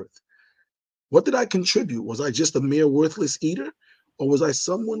back to Earth? What did I contribute? Was I just a mere worthless eater? Or was I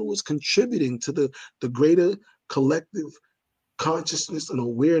someone who was contributing to the greater collective consciousness and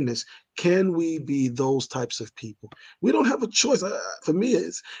awareness? Can we be those types of people? We don't have a choice. For me,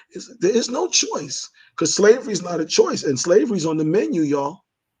 there is no choice, because slavery is not a choice, and slavery is on the menu, y'all.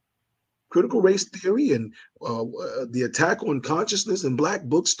 Critical race theory and the attack on consciousness and Black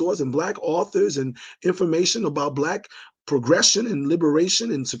bookstores and Black authors and information about Black progression and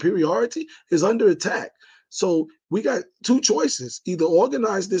liberation and superiority is under attack. So we got two choices: either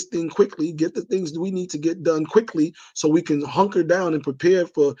organize this thing quickly, get the things that we need to get done quickly so we can hunker down and prepare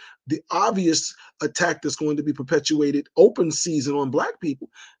for the obvious attack that's going to be perpetuated open season on Black people.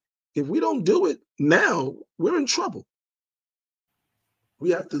 If we don't do it now, we're in trouble. We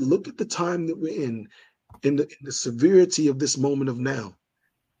have to look at the time that we're in the severity of this moment of now.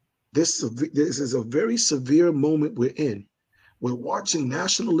 This is a very severe moment we're in. We're watching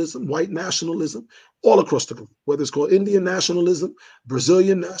nationalism, white nationalism, all across the globe, whether it's called Indian nationalism,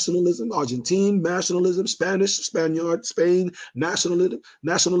 Brazilian nationalism, Argentine nationalism, Spaniard, Spain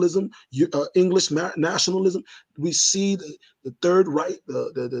nationalism, English nationalism. We see the third right,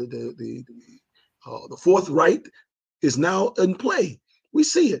 the fourth right is now in play. We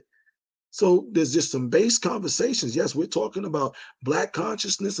see it. So there's just some base conversations. Yes, we're talking about Black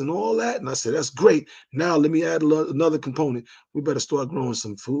consciousness and all that. And I said, that's great. Now let me add another component. We better start growing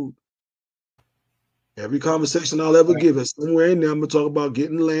some food. Every conversation I'll ever give is somewhere in there, I'm going to talk about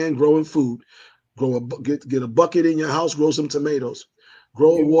getting land, growing food. Get a bucket in your house, grow some tomatoes,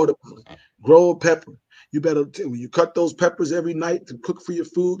 grow a watermelon, grow a pepper. You better, when you cut those peppers every night to cook for your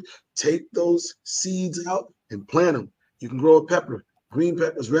food, take those seeds out and plant them. You can grow a pepper. Green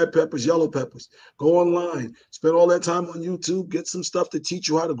peppers, red peppers, yellow peppers. Go online, spend all that time on YouTube, get some stuff to teach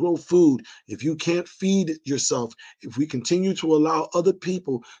you how to grow food. If you can't feed it yourself, if we continue to allow other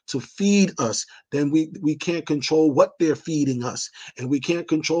people to feed us, then we can't control what they're feeding us. And we can't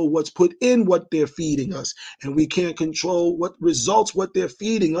control what's put in what they're feeding us. And we can't control what results what they're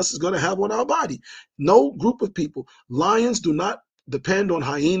feeding us is going to have on our body. No group of people. Lions do not depend on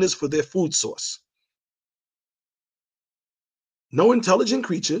hyenas for their food source. No intelligent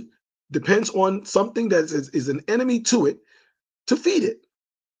creature depends on something that is an enemy to it to feed it,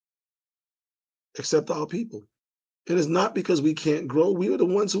 except our people. And it's not because we can't grow. We were the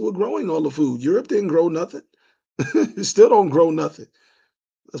ones who were growing all the food. Europe didn't grow nothing. Still don't grow nothing.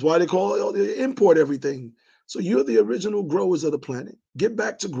 That's why they import everything. So you're the original growers of the planet. Get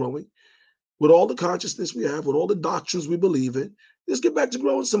back to growing with all the consciousness we have, with all the doctrines we believe in. Let's get back to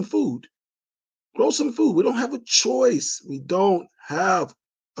growing some food. Grow some food. We don't have a choice. We don't have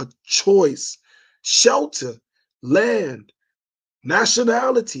a choice. Shelter, land,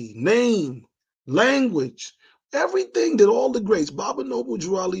 nationality, name, language, everything that all the greats, Baba Noble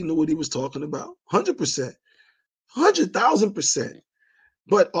Drew Ali knew what he was talking about. 100%. 100,000%.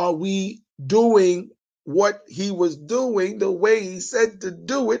 But are we doing what he was doing the way he said to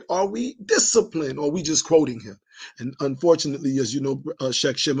do it? Are we disciplined, or are we just quoting him? And unfortunately, as you know,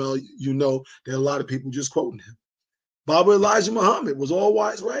 Sheikh Shemel, you know, there are a lot of people just quoting him. Baba Elijah Muhammad was all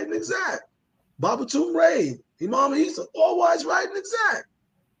wise, right, and exact. Baba Tumray, Imam Isa, all wise, right, and exact.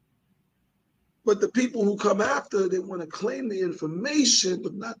 But the people who come after, they want to claim the information,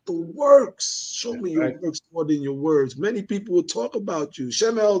 but not the works. Show me your works more than your words. Many people will talk about you.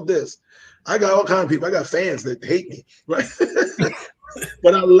 Shemel this. I got all kinds of people. I got fans that hate me, right?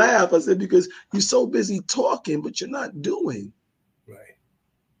 But I laugh. I said, because you're so busy talking, but you're not doing. Right.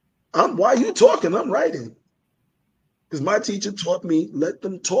 Why are you talking? I'm writing. Because my teacher taught me, let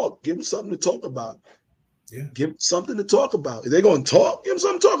them talk. Give them something to talk about. Yeah. Give them something to talk about. If they're going to talk, give them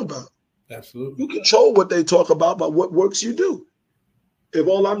something to talk about. Absolutely. You control what they talk about by what works you do. If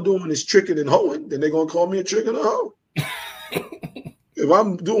all I'm doing is tricking and hoeing, then they're going to call me a trick and a hoe. If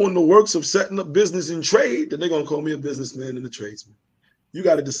I'm doing the works of setting up business and trade, then they're going to call me a businessman and a tradesman. You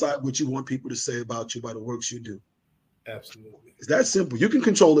got to decide what you want people to say about you by the works you do. Absolutely. It's that simple. You can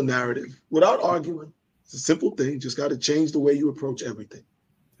control the narrative without arguing. It's a simple thing. Just got to change the way you approach everything.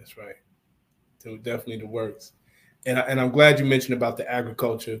 That's right. So definitely the works. And I'm glad you mentioned about the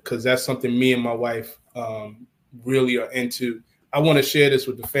agriculture, because that's something me and my wife really are into. I want to share this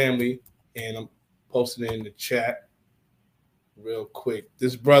with the family, and I'm posting it in the chat real quick.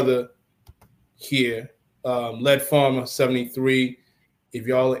 This brother here, Lead Farmer 73, if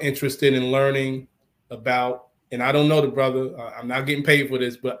y'all are interested in learning about, and I don't know the brother, I'm not getting paid for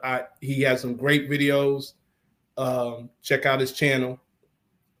this, but he has some great videos. Check out his channel,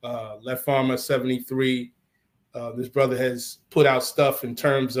 Lead Farmer 73. This brother has put out stuff in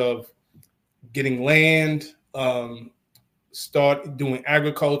terms of getting land, start doing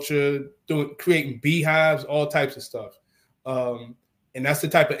agriculture, creating beehives, all types of stuff. And that's the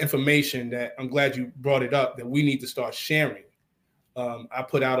type of information that I'm glad you brought it up, that we need to start sharing. I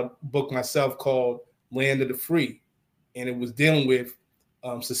put out a book myself called Land of the Free, and it was dealing with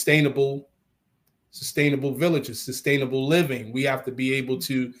sustainable villages, sustainable living. We have to be able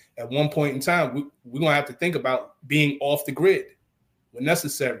to, at one point in time, we're going to have to think about being off the grid when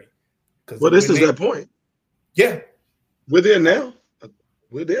necessary. Well, this is that point. Yeah. We're there now.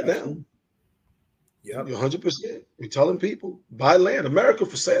 We're there now. Yep. 100%. We're telling people, buy land. America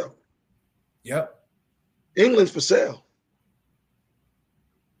for sale. Yep. England's for sale.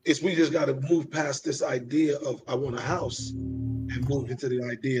 We just got to move past this idea of I want a house and move into the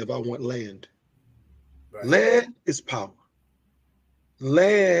idea of I want land. Right. Land is power.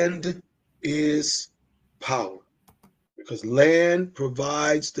 Land is power, because land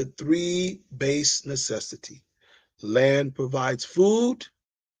provides the three base necessities. Land provides food,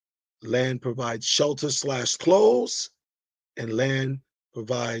 land provides shelter/clothes, and land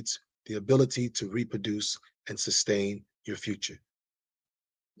provides the ability to reproduce and sustain your future.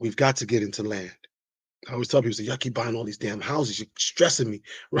 We've got to get into land. I always tell people, y'all keep buying all these damn houses. You're stressing me,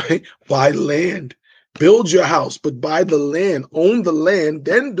 right? Buy land. Build your house, but buy the land. Own the land,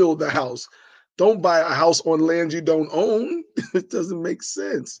 then build the house. Don't buy a house on land you don't own. It doesn't make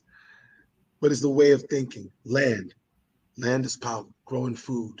sense. But it's the way of thinking. Land. Land is power. Growing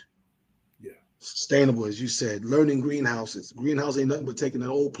food. Yeah. Sustainable, as you said. Learning greenhouses. Greenhouse ain't nothing but taking that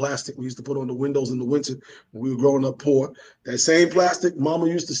old plastic we used to put on the windows in the winter when we were growing up poor. That same plastic mama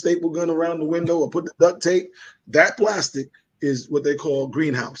used to staple gun around the window or put the duct tape. That plastic is what they call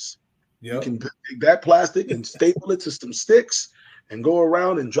greenhouse. Yep. You can take that plastic and staple it to some sticks and go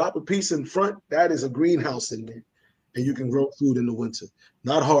around and drop a piece in front. That is a greenhouse in there. And you can grow food in the winter.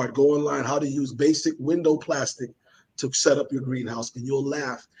 Not hard. Go online, how to use basic window plastic to set up your greenhouse, and you'll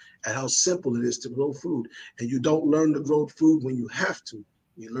laugh at how simple it is to grow food. And you don't learn to grow food when you have to.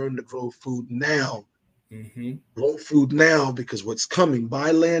 You learn to grow food now. Mm-hmm. Grow food now, because what's coming. Buy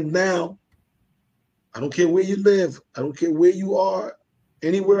land now. I don't care where you live. I don't care where you are.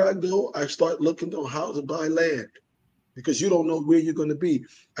 Anywhere I go, I start looking on how to buy land, because you don't know where you're going to be.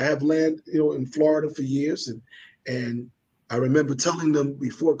 I have land, in Florida for years, and I remember telling them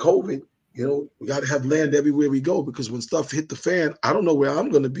before COVID, we got to have land everywhere we go, because when stuff hit the fan, I don't know where I'm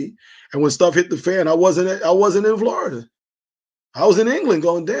going to be. And when stuff hit the fan, I wasn't in Florida. I was in England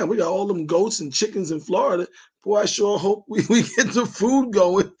going, damn, we got all them goats and chickens in Florida. Boy, I sure hope we get the food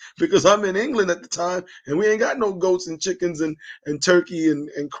going, because I'm in England at the time and we ain't got no goats and chickens and turkey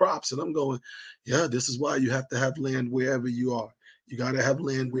and crops. And I'm going, yeah, this is why you have to have land wherever you are. You got to have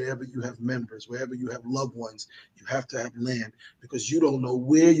land wherever you have members, wherever you have loved ones. You have to have land, because you don't know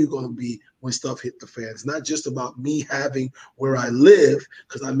where you're going to be when stuff hit the fan. It's not just about me having where I live,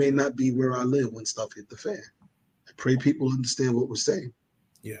 because I may not be where I live when stuff hit the fan. pray people understand what we're saying.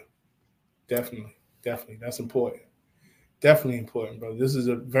 Yeah, definitely. That's important. Definitely important, bro. This is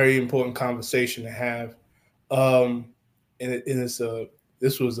a very important conversation to have. Um,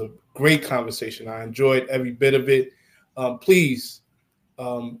 this was a great conversation. I enjoyed every bit of it. Please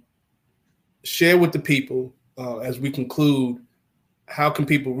um, share with the people as we conclude. How can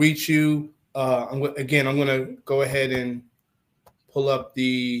people reach you? I'm going to go ahead and pull up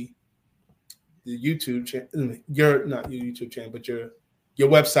the YouTube channel. Your not your YouTube channel, but your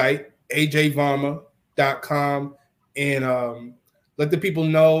website, ajvarmah.com, and let the people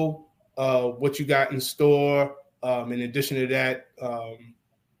know what you got in store. In addition to that,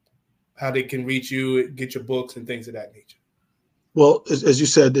 how they can reach you, get your books and things of that nature. Well, as you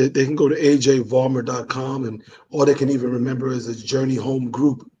said, they can go to ajvarmah.com, and all they can even remember is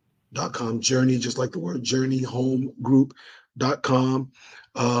journeyhomegroup.com. Journey, just like the word journeyhomegroup.com.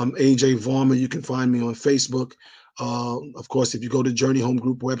 AJ Varmah, you can find me on Facebook. Of course, if you go to Journey Home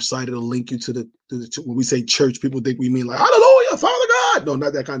Group website, it'll link you to when we say church, people think we mean like, hallelujah, Father God. No,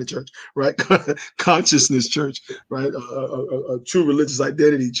 not that kind of church, right? Consciousness church, right? A true religious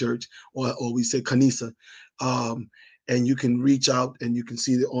identity church, or we say kanisa. And you can reach out and you can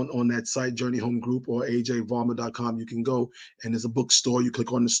see it on that site, Journey Home Group or ajvarmah.com. You can go and there's a bookstore. You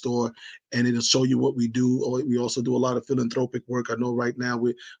click on the store and it'll show you what we do. Or we also do a lot of philanthropic work. I know right now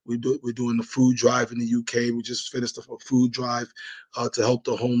we're doing the food drive in the UK. We just finished a food drive to help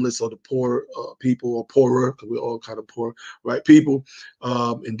the homeless or the poor people, or poorer, because we're all kind of poor, right? People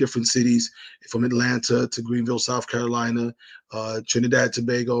in different cities, from Atlanta to Greenville, South Carolina, Trinidad,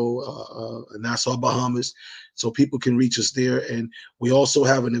 Tobago, Nassau, Bahamas. So people can reach us there. And we also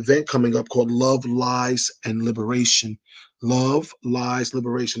have an event coming up called Love, Lies, and Liberation. Love, Lies,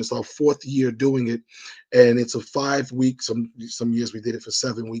 Liberation. It's our 4th year doing it. And it's a 5-week, some years we did it for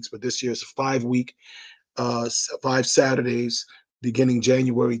 7 weeks, but this year it's a 5-week, 5 Saturdays, beginning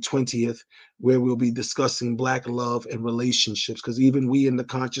January 20th, where we'll be discussing Black love and relationships. Because even we in the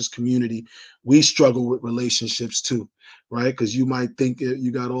conscious community, we struggle with relationships too, right? Because you might think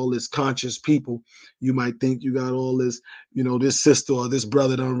you got all this conscious people. You might think you got all this, this sister or this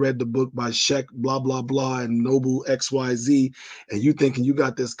brother done read the book by Sheck, blah, blah, blah, and Noble XYZ, and you thinking you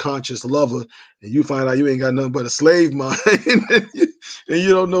got this conscious lover, and you find out you ain't got nothing but a slave mind, and you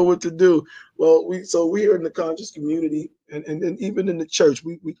don't know what to do. Well, we are in the conscious community, and even in the church,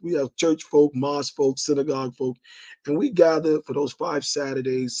 we have church folk, mosque folk, synagogue folk, and we gather for those 5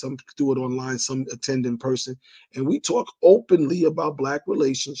 Saturdays. Some do it online, some attend in person, and we talk openly about Black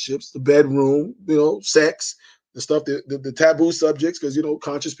relationships, the bedroom, sex, the stuff, the taboo subjects, because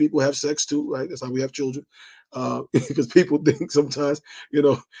conscious people have sex too, right? That's how we have children. Because people think sometimes,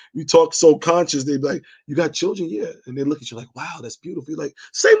 you talk so conscious, they be like, you got children? Yeah. And they look at you like, wow, that's beautiful. You're like,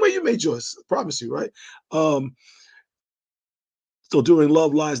 same way you made yours, I promise you, right? So during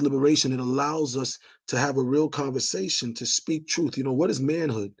Love, Lies, Liberation, it allows us to have a real conversation, to speak truth. What is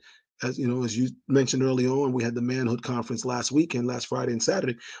manhood? As you mentioned earlier on, we had the manhood conference last Friday and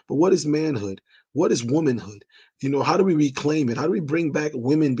Saturday. But what is manhood? What is womanhood? How do we reclaim it? How do we bring back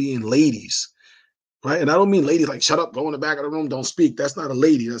women being ladies? Right. And I don't mean ladies like shut up, go in the back of the room, don't speak. That's not a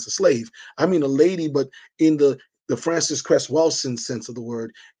lady, that's a slave. I mean a lady, but in the Frances Cress Welsing sense of the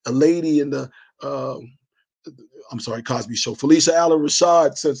word, a lady in the Cosby Show, Felicia Allen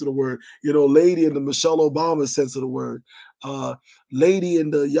Rashad sense of the word, lady in the Michelle Obama sense of the word, lady in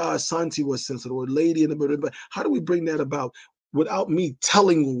the Ya Asante sense of the word, lady in the, how do we bring that about? Without me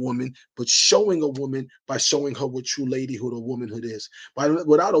telling a woman, but showing a woman by showing her what true ladyhood or womanhood is.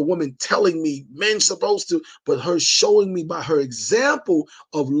 Without a woman telling me men's supposed to, but her showing me by her example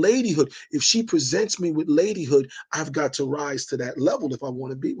of ladyhood. If she presents me with ladyhood, I've got to rise to that level if I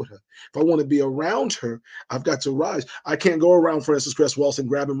want to be with her. If I want to be around her, I've got to rise. I can't go around Frances Cress Welsing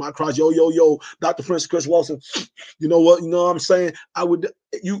grabbing my crotch, yo, Dr. Frances Cress Welsing. You know what I'm saying? I would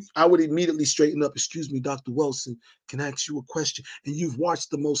immediately straighten up. Excuse me, Dr. Welsing, can I ask you a question? And you've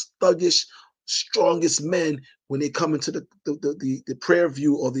watched the most thuggish, strongest men when they come into the prayer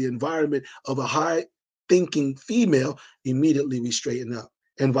view or the environment of a high thinking female, immediately we straighten up,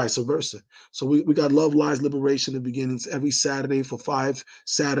 and vice versa. So we got Love, Lies, Liberation, the beginnings every Saturday for 5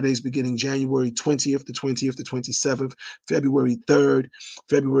 Saturdays, beginning January 20th to 27th, February 3rd,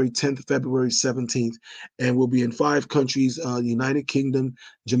 February 10th, February 17th. And we'll be in 5 countries, United Kingdom,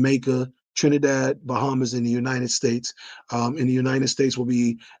 Jamaica, Trinidad, Bahamas, and the United States. In the United States, we'll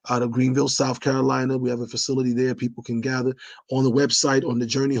be out of Greenville, South Carolina. We have a facility there. People can gather on the website, on the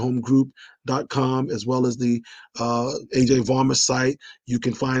journeyhomegroup.com, as well as the AJ Varmah site. You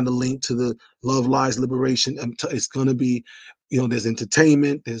can find the link to the Love, Lies, Liberation. It's going to be there's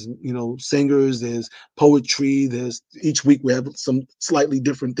entertainment, there's, singers, there's poetry, there's each week we have some slightly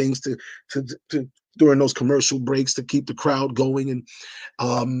different things to during those commercial breaks to keep the crowd going.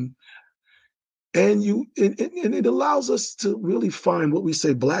 Um, and it allows us to really find what we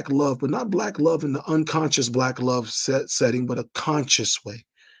say black love, but not black love in the unconscious black love setting, but a conscious way,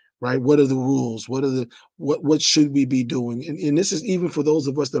 right? What are the rules? What should we be doing? And this is even for those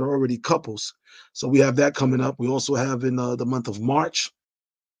of us that are already couples. So we have that coming up. We also have in the month of March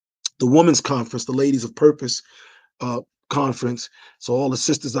the Women's Conference, the Ladies of Purpose conference. So all the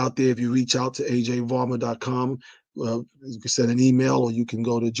sisters out there, if you reach out to ajvarmah.com, you can send an email, or you can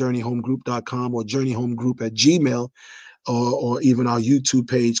go to journeyhomegroup.com or journeyhomegroup@gmail, or even our YouTube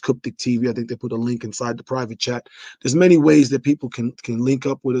page, Cuptic TV. I think they put a link inside the private chat. There's many ways that people can link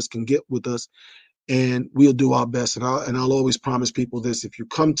up with us, can get with us, and we'll do our best. And I'll always promise people this: if you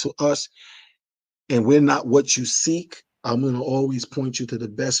come to us and we're not what you seek, I'm going to always point you to the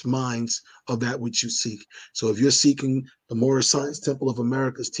best minds of that which you seek. So if you're seeking the Moorish Science Temple of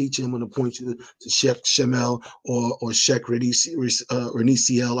America's teaching, I'm going to point you to Sheikh Shamel or Sheikh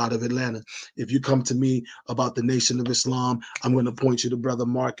Reniciel out of Atlanta. If you come to me about the Nation of Islam, I'm going to point you to Brother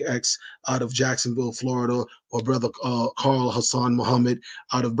Mark X out of Jacksonville, Florida, or Brother Carl Hassan Muhammad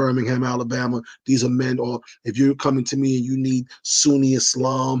out of Birmingham, Alabama. These are men. Or if you're coming to me and you need Sunni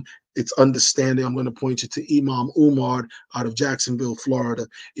Islam, it's understanding, I'm going to point you to Imam Umar out of Jacksonville, Florida.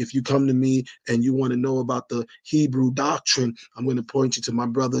 If you come to me and you want to know about the Hebrew doctrine, I'm going to point you to my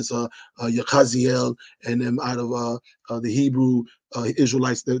brothers Yakaziel and them out of the Hebrew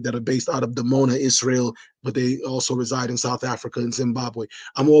Israelites that are based out of Dimona, Israel, but they also reside in South Africa and Zimbabwe.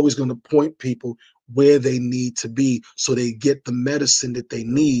 I'm always going to point people where they need to be so they get the medicine that they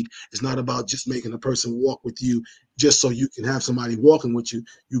need. It's not about just making a person walk with you just so you can have somebody walking with you.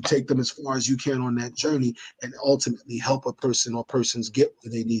 You take them as far as you can on that journey and ultimately help a person or persons get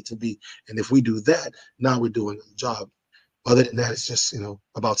where they need to be. And if we do that, now we're doing a job. Other than that, it's just,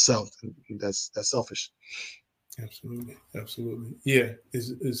 about self. And that's selfish. Absolutely. Absolutely. Yeah.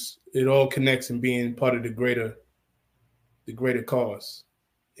 It all connects in being part of the greater cause.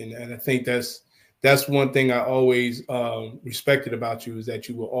 And I think that's one thing I always respected about you, is that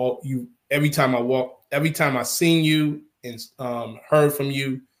every time I seen you and heard from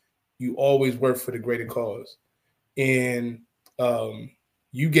you, you always work for the greater cause. And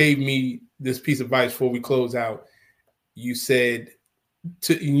you gave me this piece of advice before we close out. You said,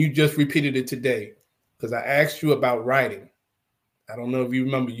 and you just repeated it today, because I asked you about writing. I don't know if you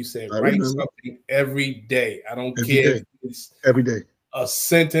remember. You said write something every day. I don't care if it's every day, a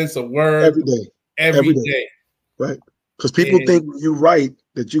sentence, a word, every day, every day. Right? Because people think when you write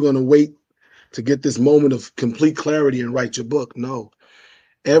that you're going to wait to get this moment of complete clarity and write your book. No,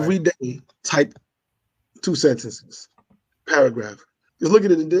 every day, type 2 sentences, paragraph. Just look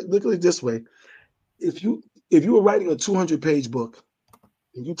at it this way: if you were writing a 200-page book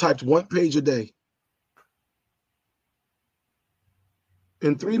and you typed 1 page a day,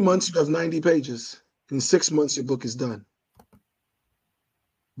 in 3 months you have 90 pages. In 6 months your book is done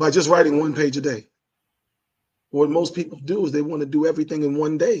by just writing 1 page a day. What most people do is they want to do everything in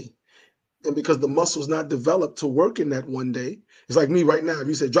 1 day. And because the muscle's not developed to work in that 1 day, it's like me right now. If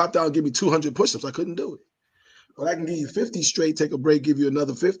you say, drop down, give me 200 push-ups, I couldn't do it. But I can give you 50 straight, take a break, give you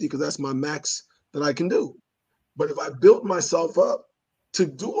another 50, because that's my max that I can do. But if I built myself up to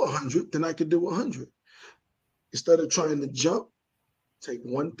do 100, then I could do 100. Instead of trying to jump, take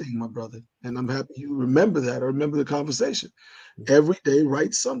one thing, my brother. And I'm happy you remember that, or remember the conversation. Every day,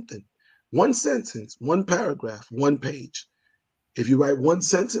 write something. 1 sentence, 1 paragraph, 1 page. If you write 1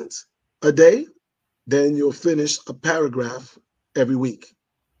 sentence a day, then you'll finish a paragraph every week.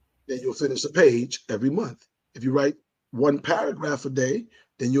 Then you'll finish a page every month. If you write 1 paragraph a day,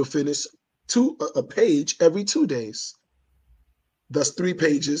 then you'll finish a page every 2 days. Thus 3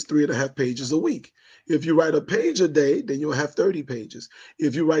 pages, 3.5 pages a week. If you write a page a day, then you'll have 30 pages.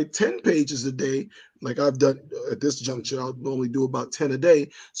 If you write 10 pages a day, like I've done at this juncture, I'll normally do about 10 a day.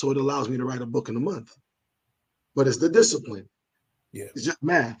 So it allows me to write a book in a month. But it's the discipline. Yeah. It's just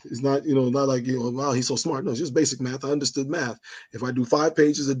math. It's not, not like, wow, he's so smart. No, it's just basic math. I understood math. If I do 5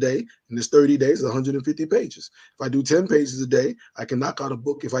 pages a day and there's 30 days, it's 150 pages. If I do 10 pages a day, I can knock out a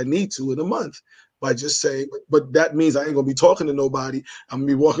book if I need to in a month by just saying, but that means I ain't going to be talking to nobody. I'm going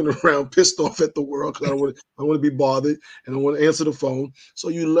to be walking around pissed off at the world because I don't want to be bothered and I want to answer the phone. So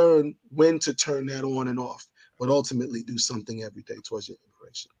you learn when to turn that on and off, but ultimately do something every day towards your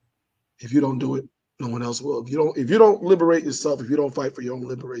liberation. If you don't do it, no one else will. If you don't liberate yourself, if you don't fight for your own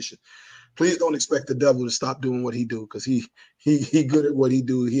liberation, please don't expect the devil to stop doing what he do, because he good at what he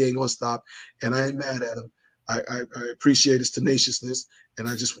do. He ain't gonna stop, and I ain't mad at him. I appreciate his tenaciousness, and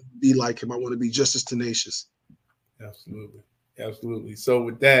I just want to be like him. I want to be just as tenacious. Absolutely. Absolutely. So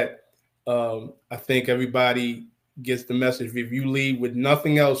with that, I think everybody gets the message. If you leave with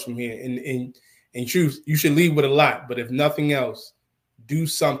nothing else from here, and you should leave with a lot, but if nothing else, do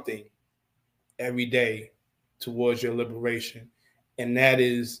something every day towards your liberation. And that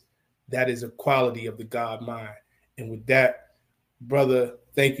is a quality of the God mind. And with that, brother,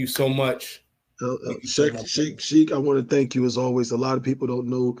 thank you so much. Sheik, I want to thank you as always. A lot of people don't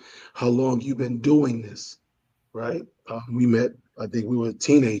know how long you've been doing this, right? We met, I think we were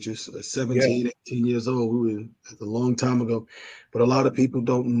teenagers, 17, 18 years old. We were a long time ago. But a lot of people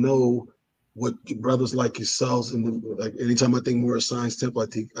don't know what brothers like yourselves, and like anytime I think Morris Science Temple,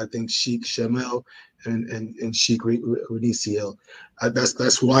 I think Sheik Shamel and Sheik Reniciel.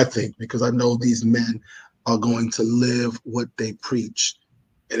 That's who I think, because I know these men are going to live what they preach.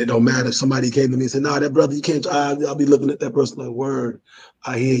 And it don't matter if somebody came to me and said, "Nah, that brother, you can't." I'll be looking at that person like, "Word,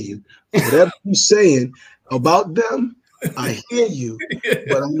 I hear you. Whatever you're saying about them, I hear you.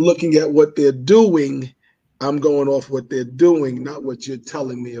 But I'm looking at what they're doing. I'm going off what they're doing, not what you're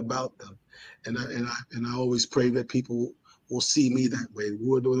telling me about them." And I always pray that people will see me that way.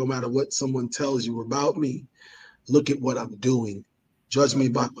 No matter what someone tells you about me, look at what I'm doing. Judge me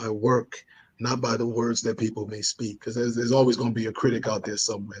by my work, not by the words that people may speak, because there's always going to be a critic out there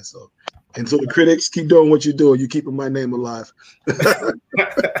somewhere. So, and so the critics, keep doing what you're doing. You're keeping my name alive.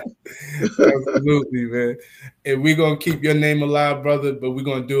 Absolutely, man. And we're going to keep your name alive, brother, but we're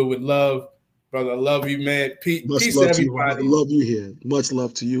going to do it with love. Brother, I love you, man. Much Peace to love to you, brother. everybody. Love you here. Much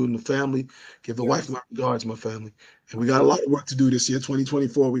love to you and the family. Give the wife my regards, my family. And we got a lot of work to do this year,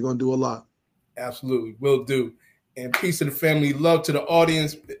 2024. We're going to do a lot. Absolutely. Will do. And peace to the family. Love to the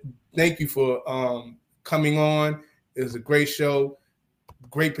audience. Thank you for coming on. It was a great show.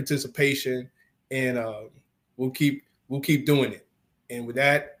 Great participation. And we'll keep doing it. And with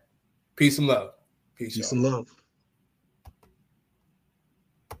that, peace and love. Peace and love.